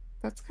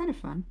 That's kind of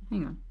fun.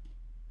 Hang on.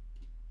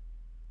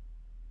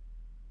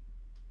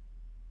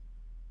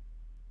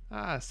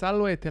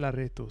 Salve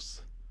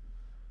telaretus.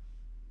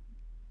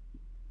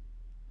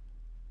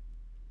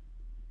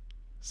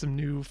 Some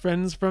new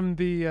friends from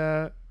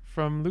the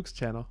from Luke's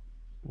channel.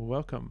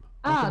 Welcome.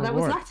 That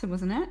was Latin,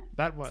 wasn't it?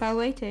 That was.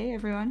 Salvete,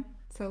 everyone.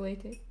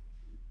 Salvete.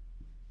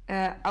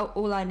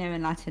 All I know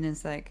in Latin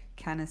is like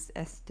canis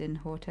est in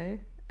horto.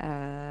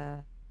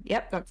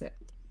 Yep, that's it.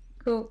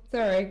 Cool.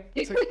 Sorry.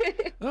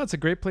 It's a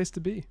great place to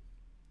be.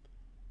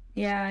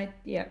 Yeah,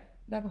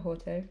 love a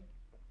horto.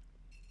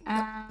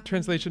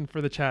 Translation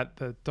for the chat: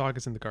 the dog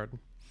is in the garden.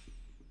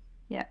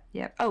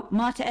 Yep. Oh,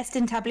 Marta est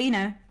in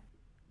tablino.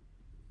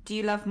 Do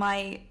you love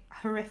my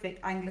horrific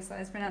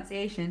anglicized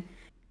pronunciation?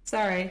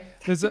 Sorry.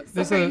 There's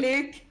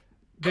Luke.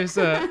 There's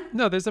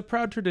a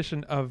proud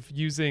tradition of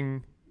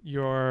using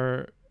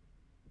your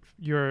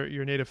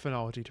native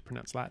phonology to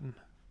pronounce Latin.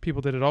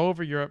 People did it all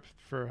over Europe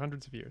for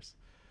hundreds of years.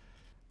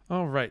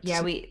 All right.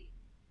 Yeah,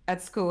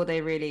 at school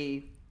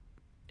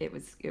it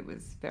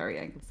was very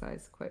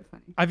anglicized, quite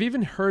funny. I've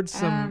even heard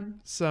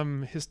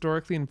some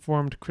historically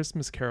informed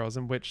Christmas carols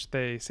in which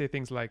they say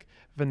things like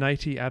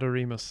 "Venite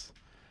adoremus,"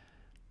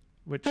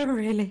 which oh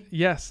really?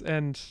 Yes,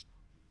 and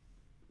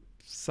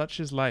such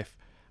is life.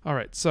 All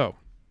right, so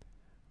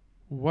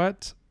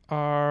where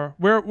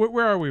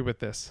are we with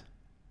this?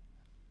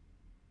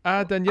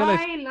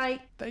 Daniele,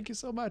 thank you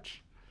so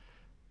much.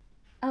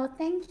 Oh,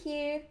 thank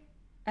you.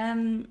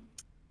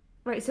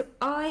 Right, so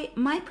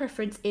my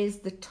preference is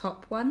the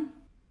top one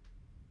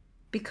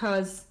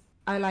because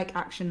I like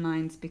action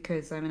lines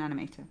because I'm an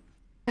animator.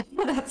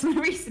 That's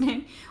my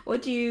reasoning.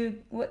 What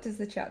does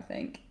the chat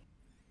think?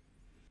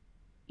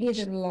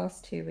 Either the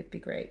last two would be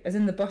great, as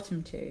in the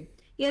bottom two.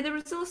 Yeah, there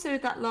was also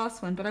that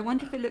last one, but I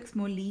wonder if it looks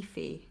more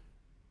leafy.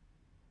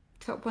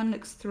 Top one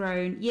looks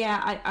thrown.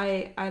 Yeah,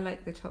 I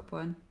like the top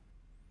one.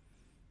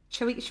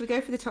 Should we go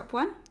for the top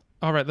one?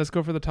 All right, let's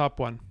go for the top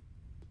one.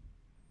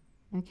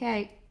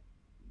 Okay.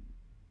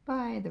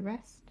 Bye the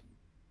rest.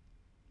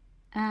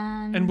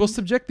 And we'll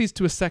subject these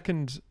to a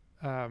second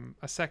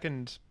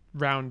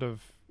round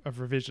of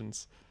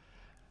revisions.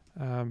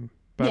 But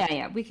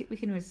yeah, we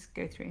can always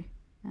go through.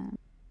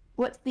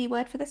 What's the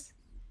word for this?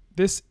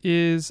 This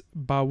is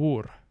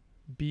bawur,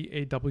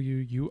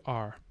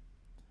 Bawur.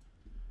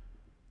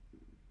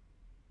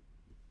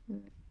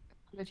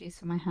 Apologies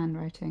for my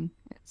handwriting.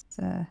 It's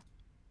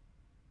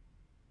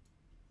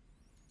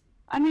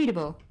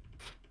unreadable,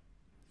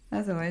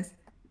 as always.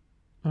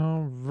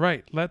 All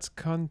right, let's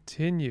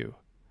continue.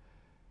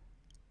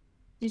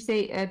 Did you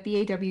say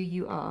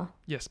Bawur?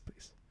 Yes,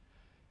 please.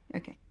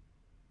 Okay.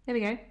 There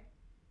we go.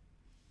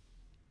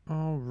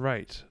 All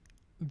right.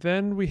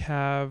 Then we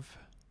have...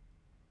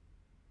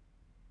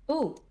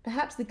 Oh,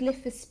 perhaps the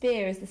glyph for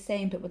spear is the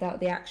same but without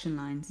the action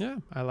lines. Yeah,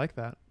 I like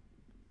that.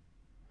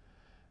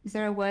 Is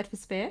there a word for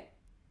spear?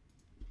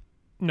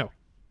 No.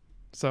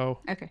 So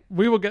okay.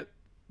 We'll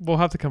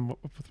have to come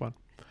up with one.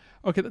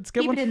 Okay, let's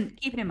get keep one.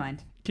 Keep it in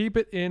mind. Keep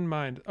it in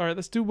mind. All right,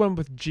 let's do one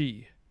with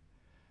G.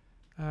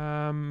 We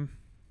don't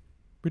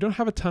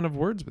have a ton of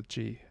words with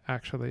G,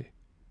 actually.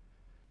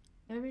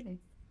 Oh, really?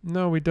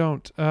 No, we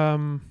don't.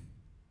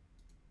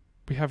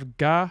 We have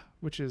Ga,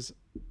 which is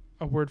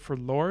a word for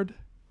Lord.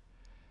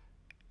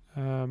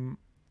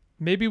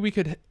 Maybe we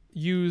could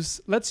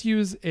let's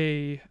use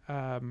maybe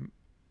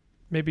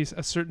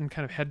a certain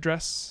kind of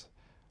headdress,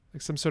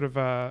 like some sort of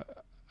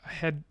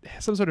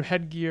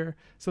headgear,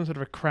 some sort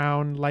of a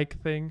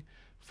crown-like thing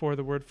for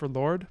the word for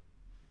Lord.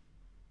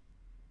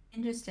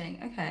 Interesting.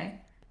 Okay.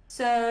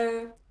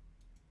 So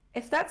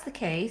if that's the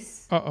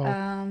case,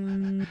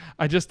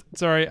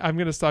 sorry, I'm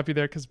going to stop you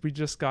there because we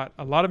just got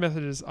a lot of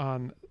messages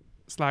on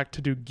Slack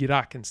to do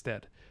Girak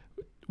instead.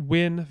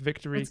 Win,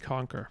 victory,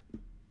 conquer.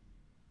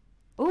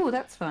 Oh,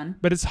 that's fun.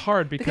 But it's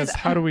hard because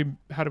how do we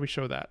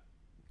show that?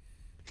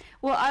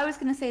 Well, I was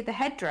going to say the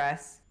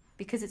headdress,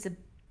 because it's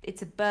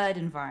a bird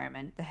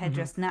environment. The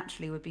headdress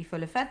naturally would be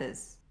full of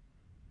feathers,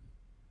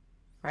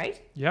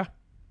 right? Yeah.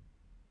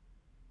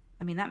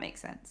 I mean, that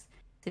makes sense.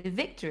 So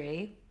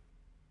victory,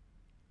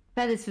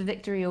 feathers for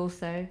victory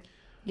also.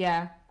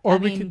 Yeah. Or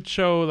we could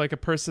show like a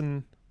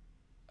person,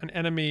 an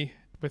enemy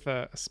with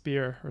a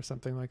spear or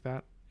something like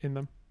that in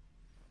them.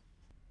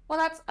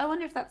 Well, I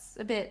wonder if that's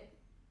a bit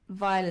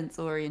violence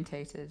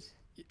orientated.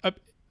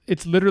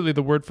 It's literally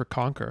the word for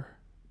conquer.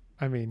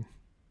 I mean,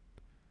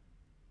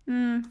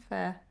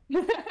 fair.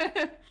 To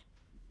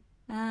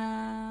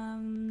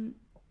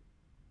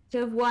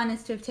have won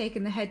is to have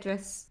taken the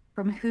headdress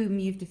from whom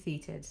you've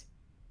defeated.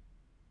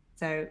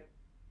 So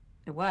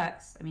it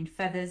works. I mean,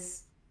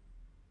 feathers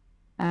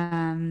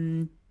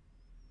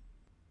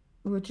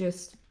would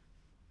just...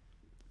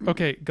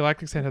 Okay,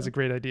 Galactic Sand has a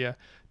great idea.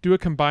 Do a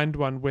combined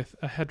one with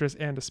a headdress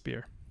and a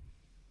spear.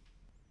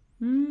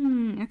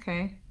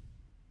 Okay.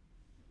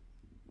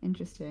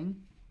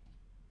 Interesting.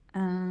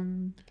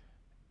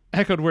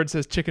 Echoed Word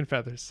says chicken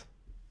feathers.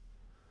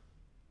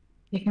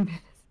 Chicken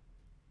feathers.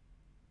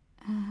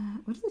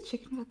 What does a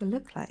chicken feather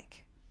look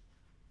like?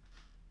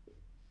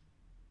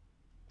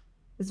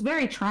 It's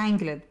very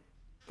triangular,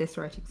 this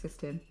writing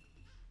system.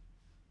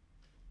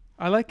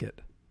 I like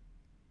it.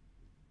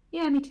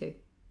 Yeah, me too.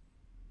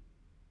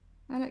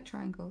 I like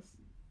triangles.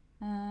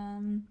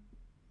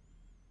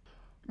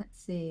 Let's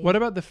see. What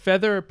about the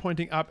feather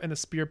pointing up and the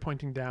spear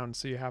pointing down?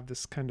 So you have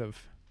this kind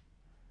of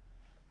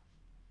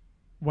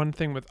one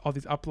thing with all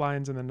these up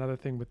lines and another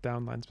thing with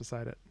down lines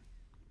beside it.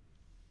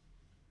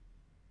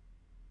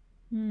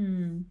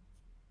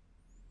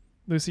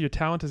 Lucy, your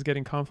talent is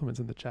getting compliments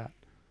in the chat.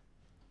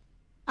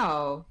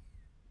 Oh.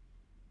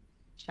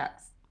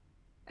 Shucks.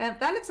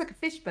 That looks like a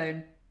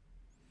fishbone.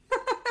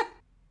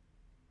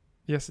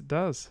 Yes, it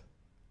does.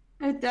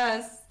 It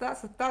does.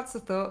 That's a thought,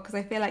 because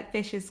I feel like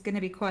fish is going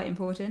to be quite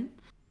important.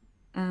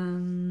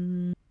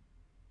 So...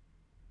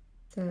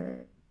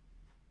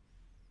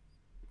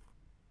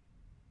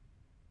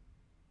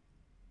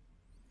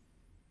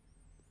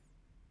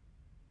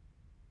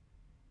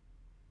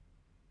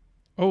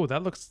 Oh,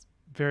 that looks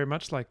very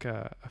much like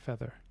a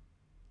feather.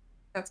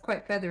 That's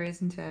quite feathery,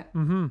 isn't it?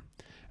 Mm-hmm.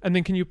 And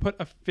then can you put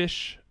a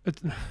fish...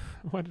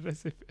 Why did I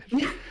say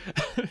fish?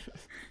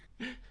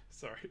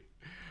 Sorry.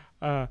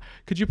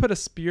 Could you put a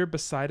spear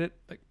beside it,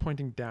 like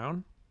pointing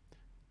down?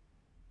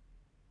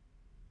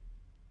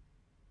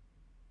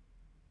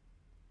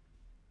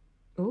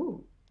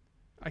 Ooh.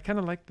 I kind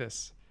of like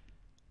this.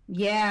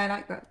 Yeah, I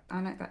like that.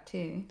 I like that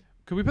too.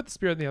 Could we put the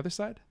spear on the other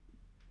side?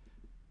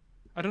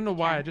 I don't know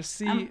why. I just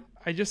see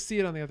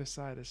it on the other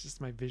side. It's just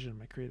my vision,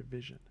 my creative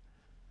vision.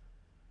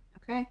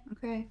 Okay.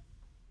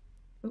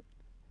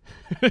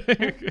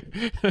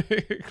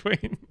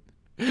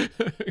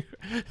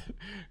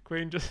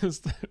 Queen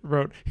just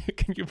wrote,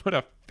 "Can you put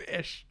a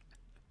fish?"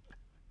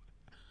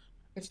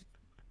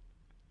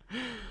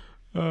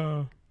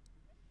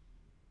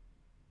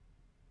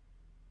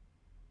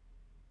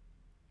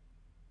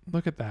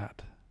 Look at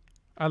that.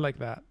 I like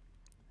that.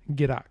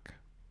 Girak.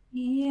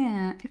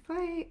 Yeah,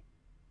 let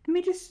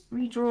me just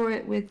redraw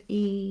it with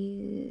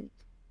E.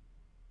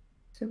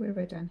 So what have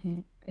I done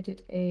here? I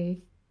did a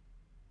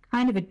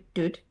kind of a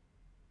dud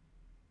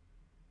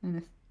and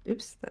a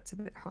oops, that's a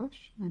bit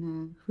harsh,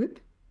 and a whoop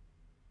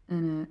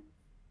and a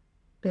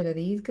bit of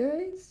these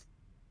guys.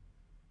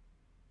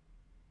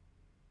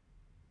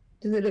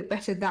 Does it look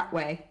better that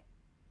way?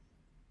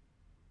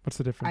 What's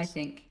the I difference?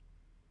 think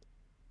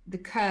the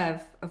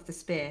curve of the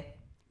spear.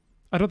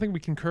 I don't think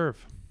we can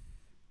curve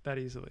that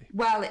easily.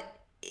 Well,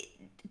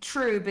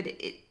 true, but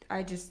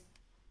I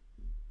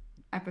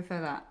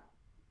prefer that.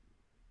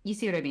 You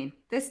see what I mean?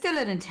 There's still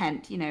an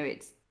intent,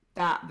 it's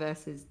that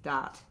versus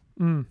that.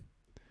 Mm.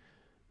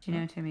 Do you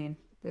know what I mean?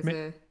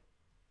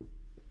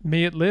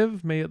 May it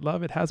live, may it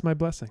love, it has my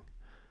blessing.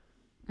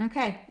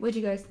 Okay, what do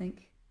you guys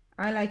think?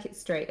 I like it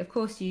straight. Of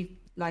course you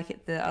like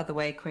it the other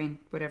way, Queen,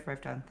 whatever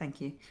I've done.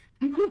 Thank you.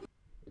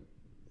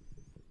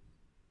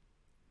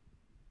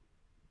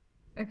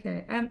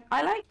 Okay,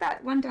 I like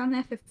that one down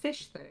there for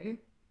fish though.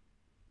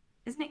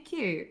 Isn't it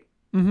cute?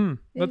 Mm-hmm. Very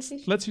Let's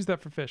fishy. use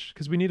that for fish,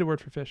 because we need a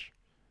word for fish.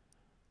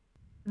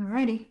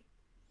 Alrighty.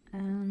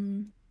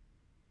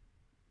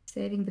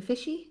 Saving the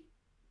fishy.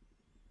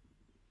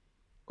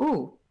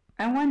 Oh,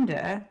 I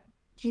wonder,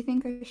 do you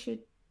think I should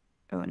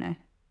oh no.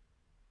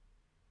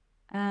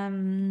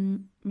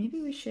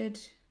 Maybe we should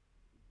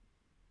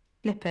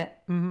flip it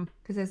Mm-hmm.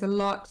 because there's a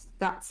lot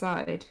that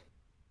side.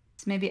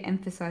 So maybe it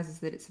emphasizes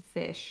that it's a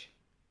fish.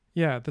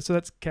 Yeah, so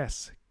that's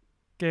kes.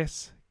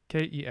 Kes,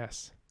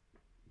 Kes.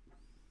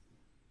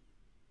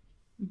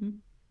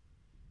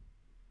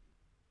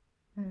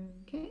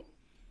 Okay.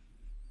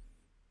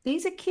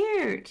 These are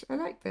cute. I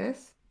like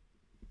this.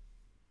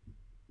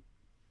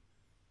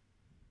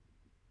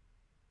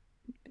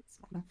 A bit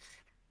smaller.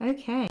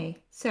 Okay,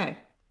 so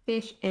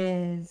fish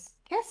is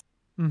kes,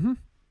 Mm-hmm.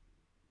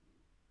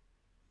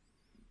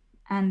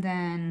 and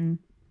then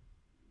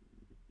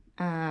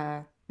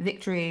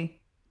victory.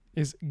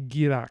 Is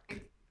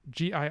Girak.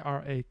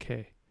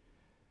 Girak.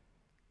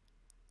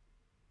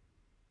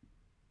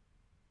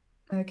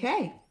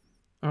 Okay.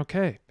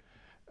 Okay.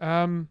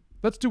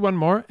 Let's do one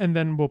more and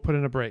then we'll put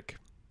in a break.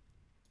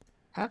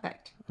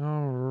 Perfect.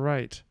 All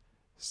right.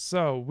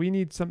 So we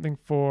need something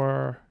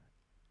for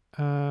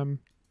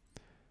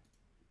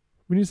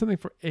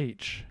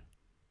H.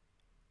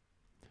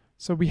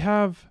 So we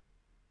have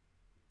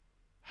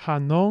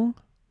Hanong,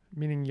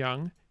 meaning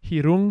young,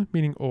 Hirung,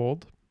 meaning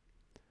old.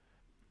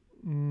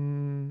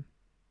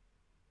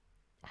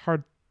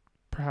 Hard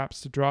perhaps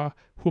to draw.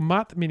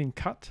 Humat, meaning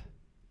cut.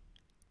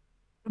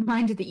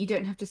 Reminder that you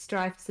don't have to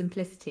strive for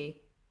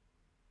simplicity.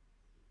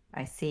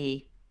 I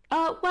see.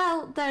 Oh,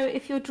 well, though,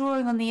 if you're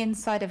drawing on the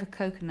inside of a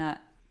coconut.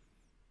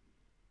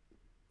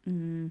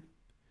 What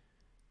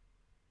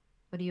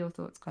are your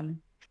thoughts,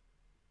 Colin?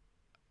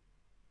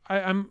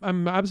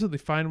 I'm absolutely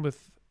fine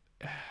with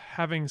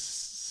having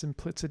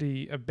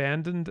simplicity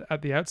abandoned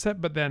at the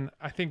outset, but then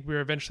I think we're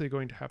eventually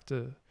going to have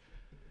to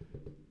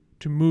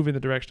move in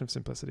the direction of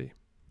simplicity.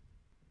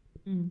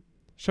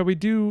 Shall we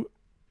do?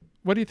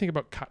 What do you think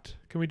about cut?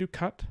 Can we do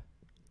cut?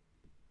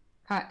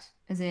 Cut,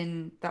 as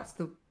in that's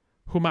the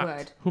Humat.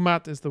 word.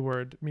 Humat is the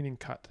word meaning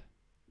cut.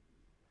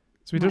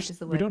 So we don't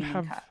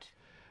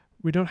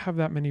have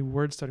that many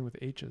words starting with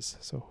H's.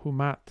 So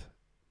humat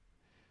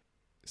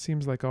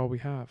seems like all we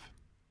have.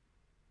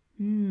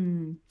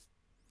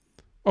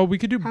 Oh, we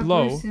could do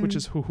blow, which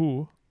is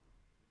hoo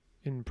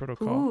in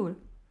protocol.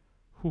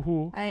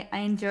 Hoo. I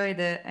enjoy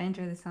the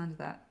sound of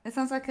that. It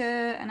sounds like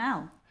an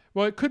owl.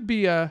 Well, it could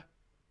be a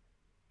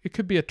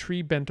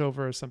tree bent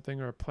over or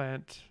something, or a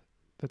plant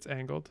that's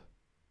angled.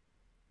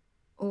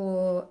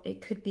 Or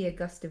it could be a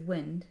gust of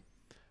wind.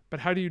 But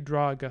how do you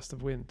draw a gust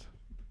of wind?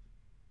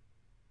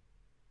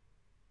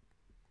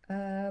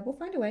 We'll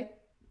find a way.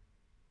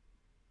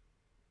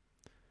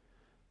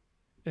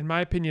 In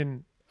my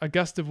opinion, a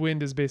gust of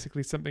wind is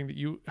basically something that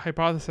you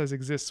hypothesize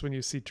exists when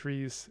you see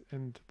trees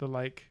and the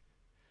like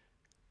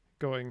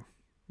going,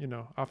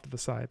 off to the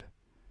side.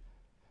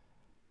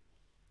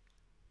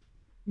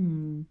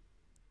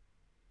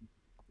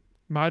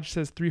 Maj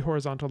says 3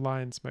 horizontal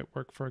lines might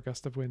work for a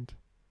gust of wind.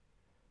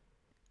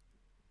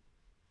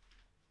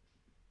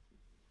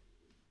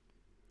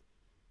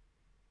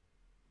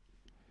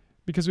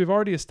 Because we've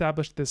already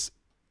established this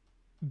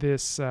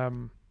I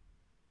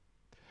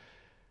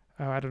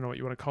don't know what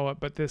you want to call it,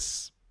 but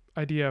this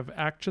idea of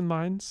action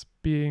lines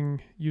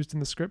being used in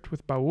the script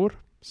with baur.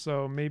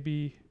 So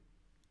maybe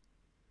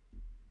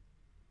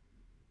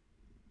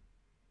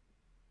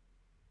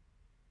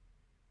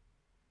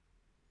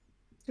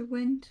The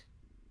wind.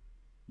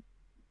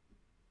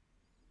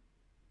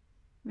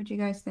 What do you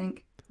guys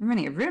think? I'm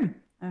running a room.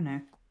 Oh no.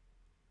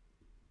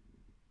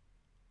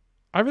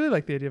 I really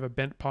like the idea of a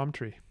bent palm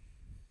tree.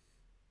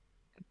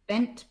 A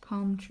bent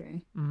palm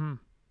tree. Mm-hmm.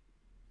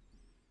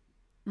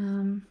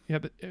 Yeah,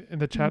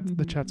 the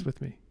chat's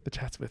with me. The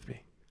chat's with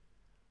me.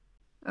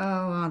 Oh,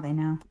 are they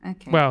now?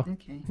 Okay. Well,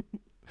 okay.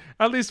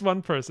 At least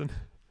one person,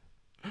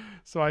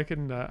 so I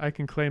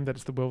can claim that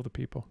it's the will of the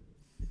people.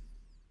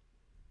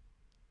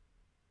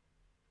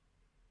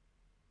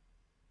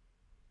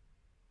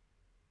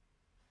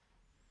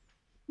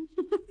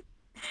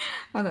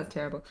 Oh, that's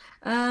terrible.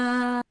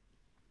 Uh,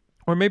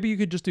 Or maybe you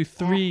could just do yeah.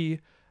 3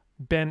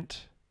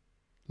 bent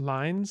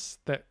lines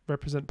that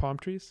represent palm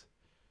trees.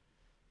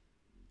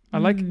 I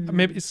like,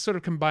 maybe Hmm. it's sort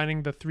of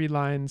combining the 3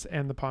 lines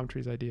and the palm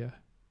trees idea.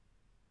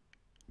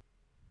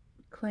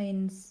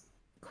 Queen's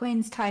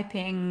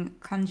typing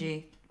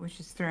kanji, which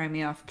is throwing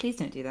me off. Please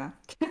don't do that.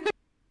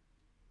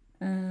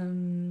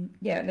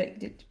 Yeah,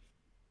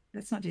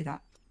 let's not do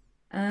that.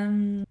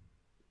 Um,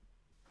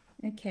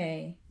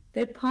 okay.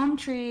 The palm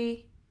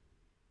tree,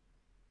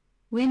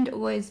 wind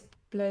always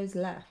blows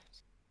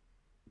left.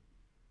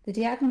 The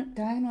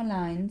diagonal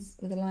lines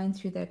with a line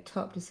through their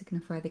top to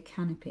signify the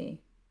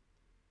canopy.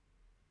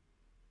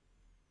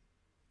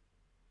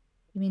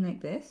 You mean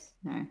like this?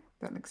 No,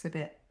 that looks a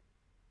bit.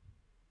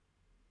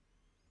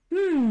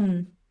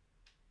 Hmm.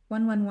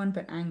 111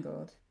 but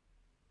angled.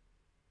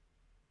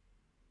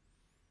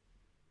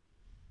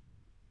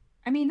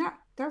 I mean, that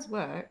does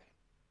work.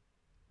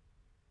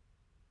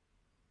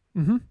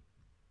 Mm-hmm.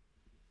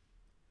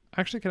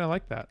 Actually, kind of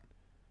like that.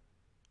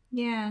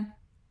 Yeah.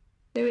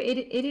 So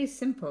it is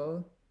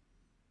simple.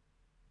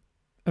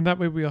 And that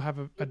way we'll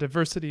have a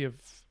diversity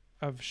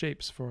of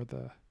shapes for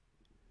the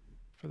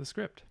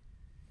script.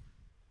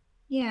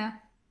 Yeah.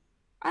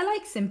 I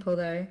like simple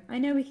though. I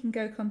know we can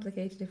go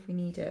complicated if we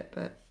need it,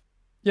 but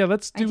Yeah,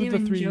 let's I do do the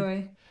 3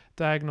 enjoy.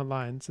 diagonal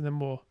lines, and then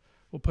we'll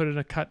put in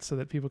a cut so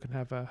that people can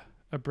have a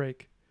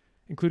break,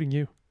 including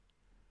you.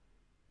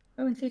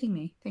 Oh, including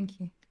me. Thank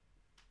you.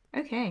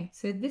 Okay,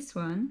 so this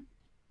one,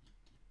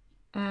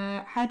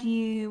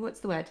 what's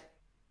the word?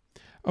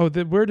 Oh,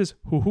 the word is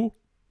hoo.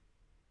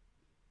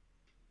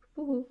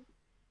 Ooh.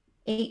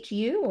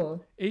 HU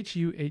or?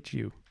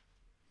 HU.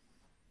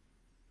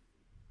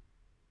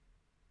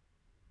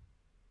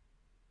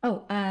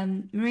 Oh,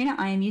 Marina,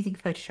 I am using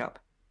Photoshop.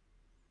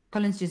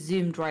 Colin's just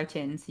zoomed right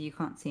in, so you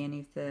can't see any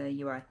of the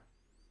UI.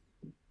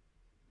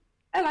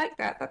 I like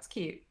that. That's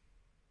cute.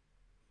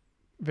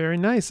 Very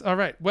nice. All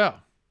right. Well,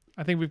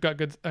 I think we've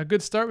got a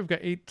good start. We've got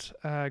 8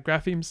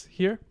 graphemes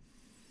here.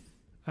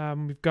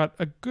 We've got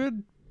a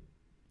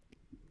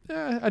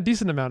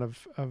decent amount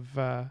of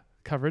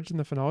coverage in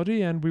the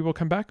phonology, and we will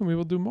come back and we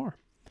will do more.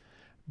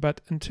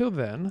 But until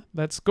then,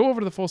 let's go over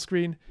to the full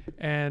screen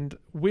and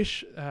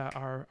wish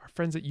our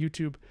friends at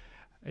YouTube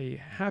a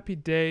happy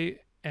day.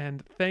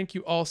 And thank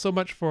you all so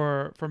much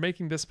for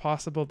making this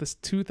possible, this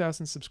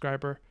 2,000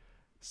 subscriber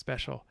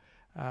special.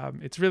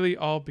 It's really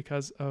all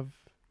because of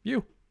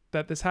you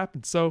that this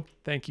happened. So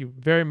thank you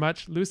very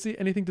much. Lucy,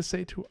 anything to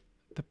say to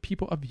the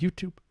people of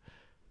YouTube?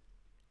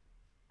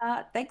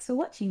 Thanks for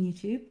watching,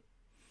 YouTube.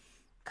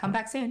 Come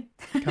back soon.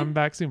 Come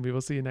back soon. We will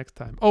see you next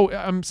time. Oh,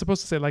 I'm supposed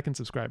to say like and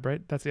subscribe,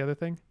 right? That's the other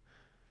thing.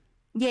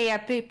 Yeah,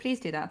 please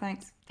do that.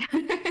 Thanks.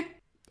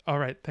 All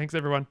right. Thanks,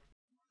 everyone.